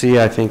to see,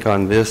 I think,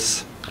 on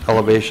this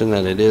elevation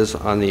than it is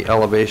on the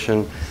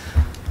elevation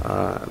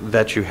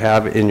that you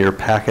have in your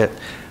packet,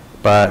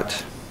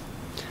 but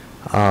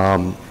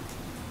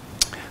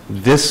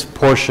this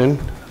portion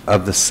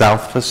of the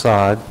south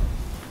facade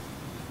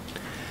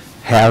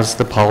has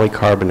the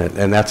polycarbonate,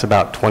 and that's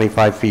about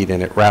 25 feet,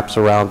 and it wraps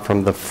around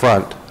from the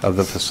front of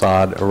the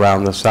facade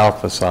around the south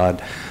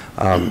facade,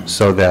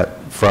 so that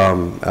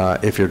from,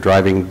 if you're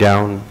driving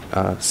down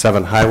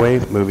 7 Highway,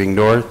 moving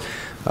north,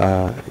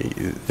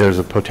 there's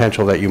a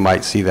potential that you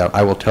might see that.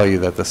 I will tell you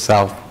that the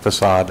south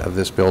facade of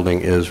this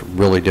building is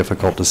really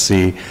difficult to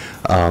see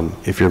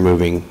if you're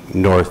moving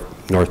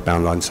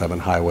northbound on 7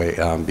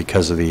 Highway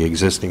because of the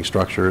existing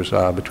structures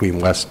between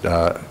West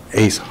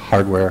Ace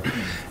Hardware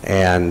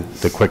and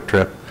the Quick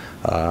Trip.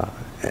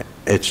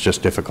 It's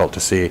just difficult to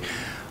see.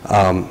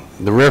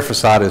 The rear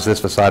facade is this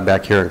facade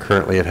back here, and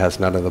currently it has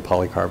none of the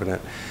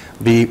polycarbonate.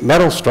 The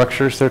metal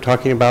structures they're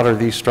talking about are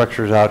these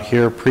structures out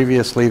here.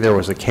 Previously, there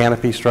was a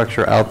canopy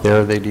structure out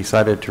there. They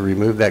decided to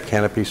remove that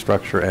canopy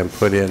structure and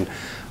put in,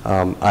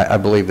 I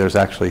believe there's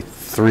actually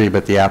 3,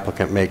 but the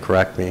applicant may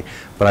correct me,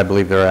 but I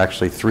believe there are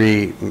actually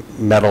 3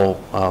 metal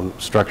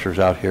structures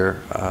out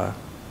here,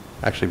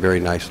 actually very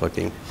nice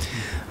looking.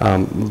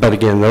 But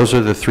again, those are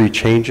the 3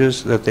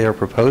 changes that they are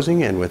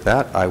proposing, and with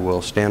that, I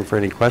will stand for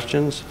any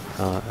questions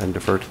and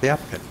defer to the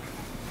applicant.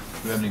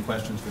 Do you have any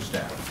questions for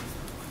staff?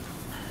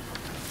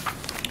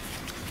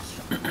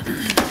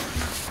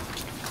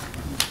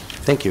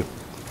 Thank you.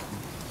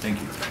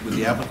 Thank you. Would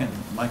the applicant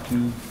like to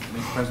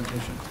make a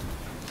presentation?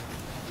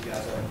 You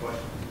guys have a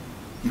question?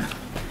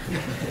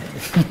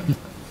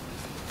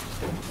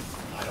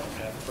 I don't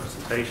have a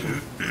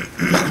presentation.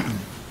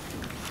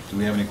 Do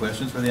we have any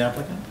questions for the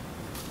applicant?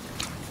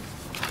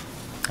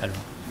 I don't.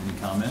 Any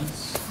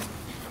comments?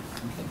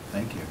 Okay,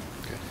 thank you.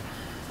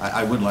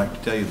 I would like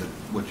to tell you that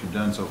what you've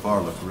done so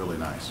far looks really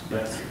nice.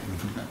 Yes.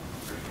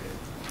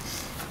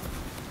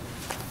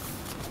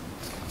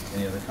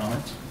 Any other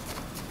comments?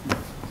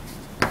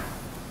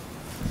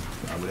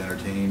 I would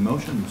entertain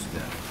motions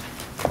then.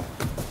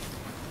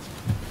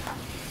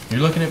 You're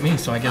looking at me,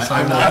 so I guess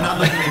I'm not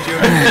looking at you.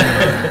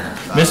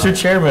 Mr.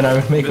 Chairman, I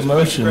would make a Mr.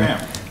 motion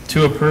Graham.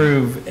 to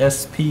approve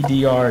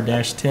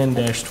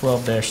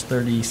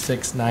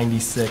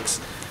SPDR-10-12-3696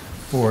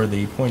 for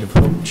the Point of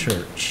Hope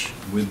Church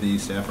With the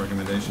staff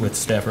recommendation? with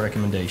staff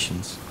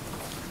recommendations.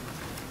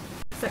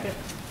 Second.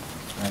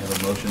 I have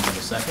a motion and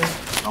a second.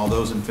 All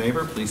those in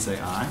favor, please say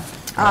aye.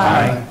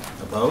 Aye.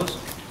 Opposed?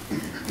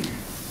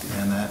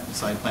 And that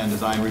site plan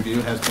design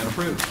review has been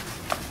approved.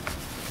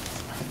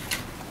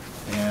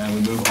 And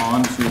we move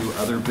on to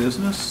other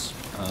business.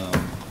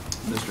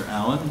 Mr.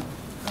 Allen,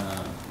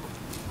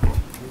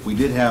 we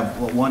did have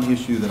one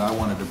issue that I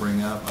wanted to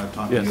bring up. I've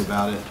talked to you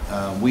about it.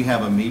 We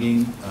have a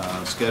meeting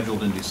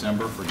scheduled in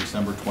December for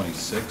December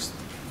 26th.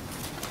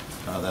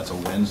 That's a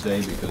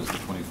Wednesday because the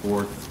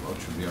 24th,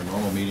 which should be our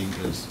normal meeting,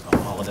 is a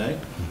holiday.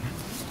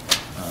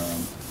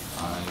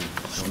 I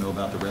don't know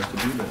about the rest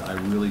of you, but I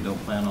really don't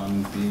plan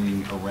on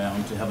being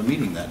around to have a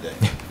meeting that day.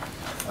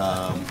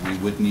 We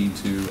would need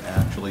to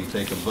actually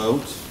take a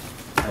vote,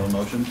 have a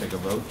motion, take a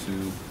vote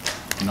to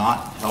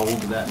not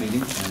hold that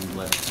meeting and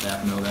let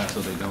staff know that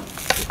so they don't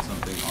put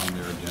something on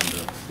their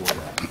agenda for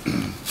that.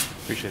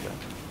 Appreciate that.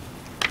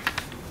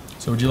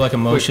 So would you like a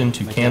motion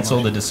to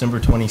cancel the December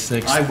 26th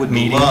meeting? I would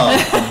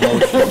love a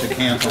motion to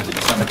cancel the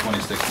December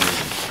 26th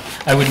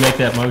meeting. I would make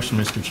that motion,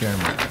 Mr.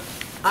 Chairman.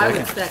 I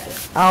would second.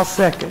 I'll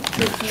second.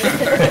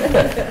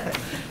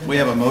 We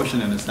have a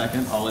motion and a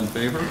second. All in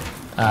favor?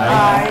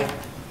 Aye.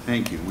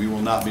 Thank you. We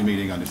will not be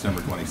meeting on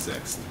December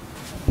 26th.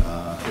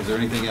 Is there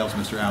anything else,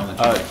 Mr. Allen,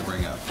 that you'd like to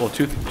bring up? Well,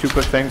 two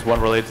quick things. One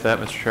related to that,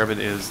 Mr.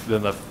 Chairman, is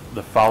then the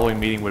following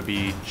meeting would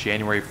be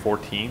January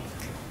 14th,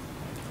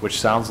 which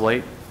sounds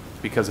late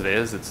because it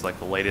is. It's like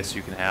the latest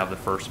you can have the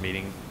first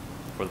meeting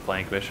for the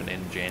Planning Commission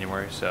in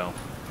January. So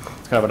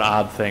it's kind of an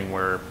odd thing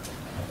where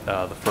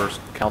the first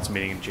council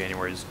meeting in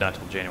January is not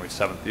until January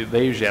 7th.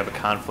 They usually have a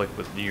conflict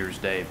with New Year's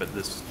Day, but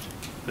this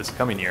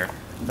coming year,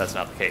 that's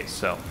not the case.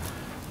 So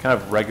kind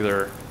of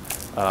regular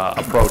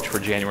approach for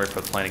January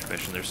for the Planning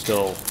Commission. There's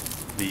still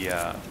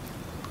the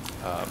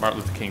Martin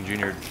Luther King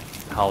Jr.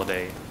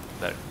 holiday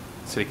that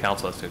City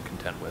Council has to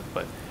contend with.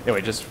 But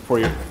anyway, just for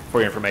your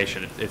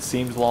information, it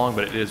seems long,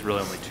 but it is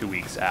really only 2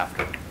 weeks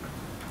after.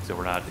 So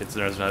we're not.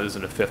 There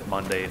isn't a 5th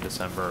Monday in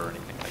December or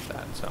anything like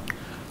that. So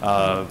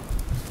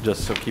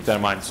just so keep that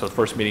in mind. So the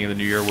first meeting of the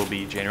new year will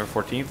be January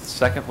 14th.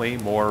 Secondly,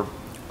 more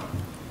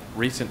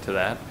recent to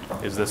that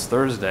is this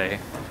Thursday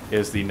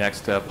is the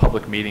next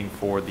public meeting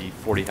for the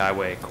 40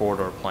 Highway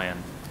Corridor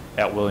Plan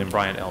at William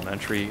Bryant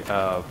Elementary.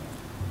 I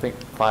think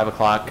 5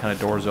 o'clock, kind of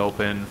doors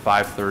open,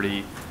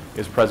 5:30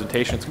 is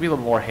presentation. It's going to be a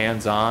little more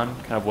hands-on,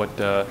 kind of what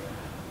the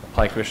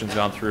Planning Commission's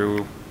gone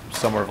through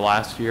summer of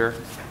last year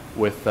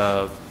with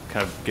kind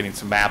of getting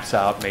some maps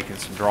out, making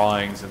some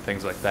drawings and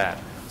things like that.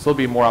 So there'll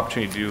be more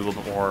opportunity to do a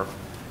little bit more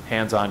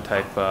hands-on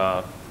type,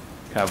 kind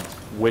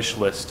of wish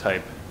list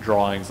type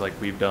drawings like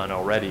we've done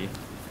already,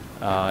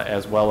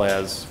 as well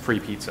as free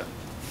pizza.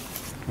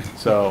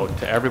 So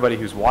to everybody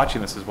who's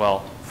watching this as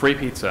well, free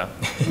pizza,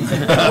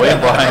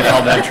 William Bryant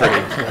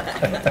Elementary,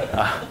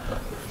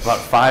 about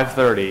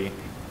 5:30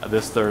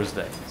 this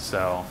Thursday.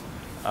 So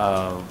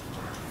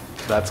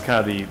that's kind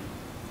of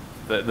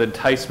the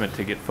enticement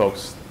to get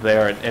folks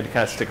there and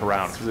kind of stick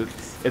around.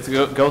 Because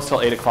it goes till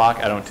 8 o'clock.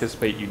 I don't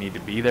anticipate you need to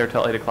be there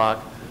till 8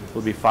 o'clock.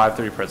 It'll be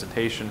 5:30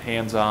 presentation,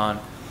 hands-on,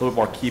 a little bit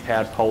more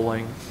keypad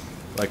polling,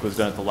 like was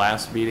done at the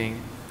last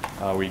meeting,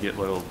 where you get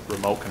little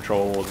remote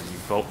controls and you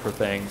vote for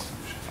things.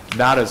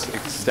 not as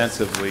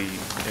extensively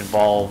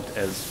involved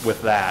as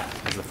with that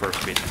as the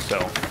first meeting.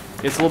 So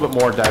it's a little bit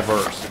more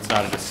diverse. It's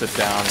not just sit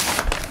down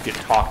and get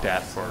talked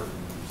at for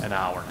an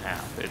hour and a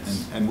half.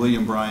 It's And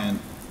William Bryan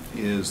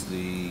is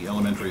the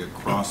elementary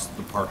across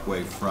the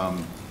parkway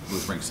from Blue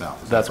Springs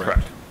South, is that That's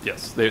correct.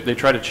 Yes. They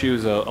try to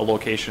choose a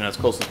location as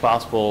close as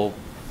possible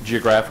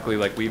geographically,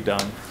 like we've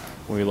done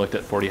when we looked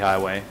at 40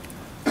 Highway.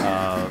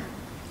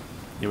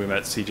 We met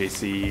at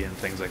CJC and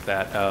things like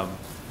that.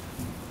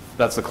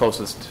 That's the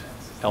closest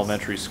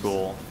elementary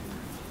school,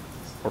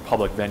 or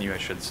public venue, I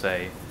should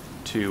say,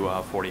 to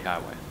 40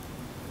 Highway.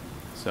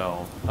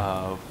 So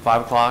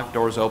 5 o'clock,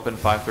 doors open,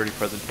 5:30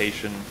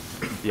 presentation.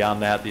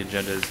 Beyond that, the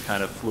agenda is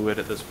kind of fluid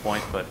at this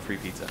point, but free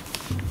pizza.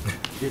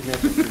 You did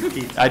mention free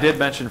pizza. I did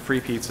mention free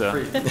pizza.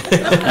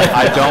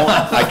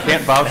 I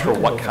can't vouch for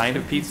what kind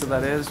of pizza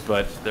that is,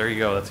 but there you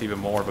go. That's even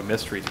more of a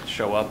mystery to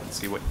show up and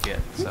see what you get,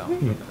 so.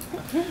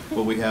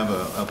 Well, we have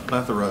a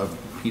plethora of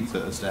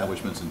pizza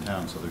establishments in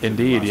town, so there could be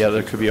Indeed, lots yeah, of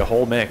there pizza. could be a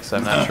whole mix,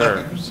 I'm not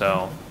sure,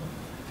 so.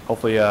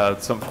 Hopefully,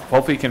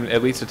 hopefully you can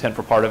at least attend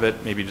for part of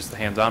it, maybe just the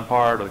hands-on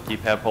part or the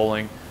keypad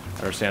polling. I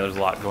understand there's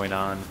a lot going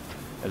on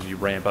as you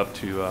ramp up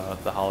to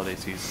the holiday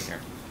season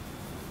here.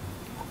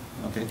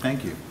 Okay,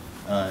 thank you.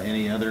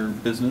 Any other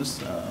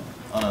business?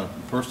 On a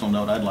personal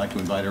note, I'd like to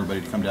invite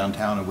everybody to come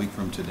downtown a week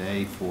from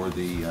today for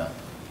the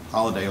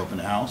holiday open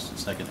house, the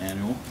second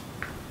annual.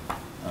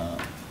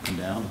 Come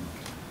down,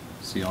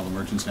 see all the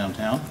merchants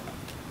downtown.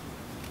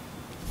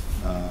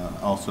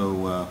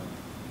 Also,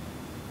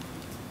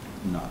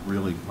 not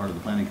really part of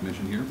the planning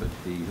commission here, but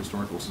the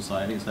Historical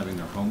Society is having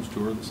their homes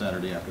tour the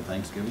Saturday after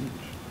Thanksgiving,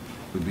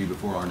 which would be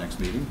before our next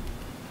meeting.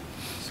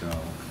 So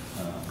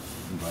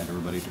invite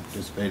everybody to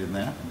participate in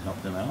that and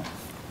help them out.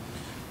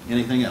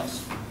 Anything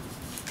else?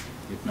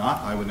 If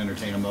not, I would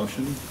entertain a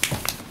motion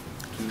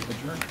to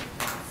adjourn.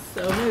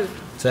 So moved.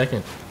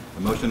 Second. A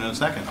motion and a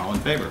second. All in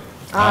favor?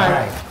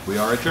 Aye. We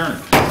are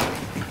adjourned.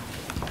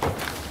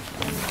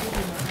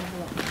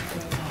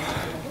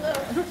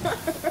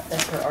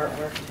 That's her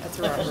artwork. That's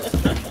her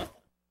artwork.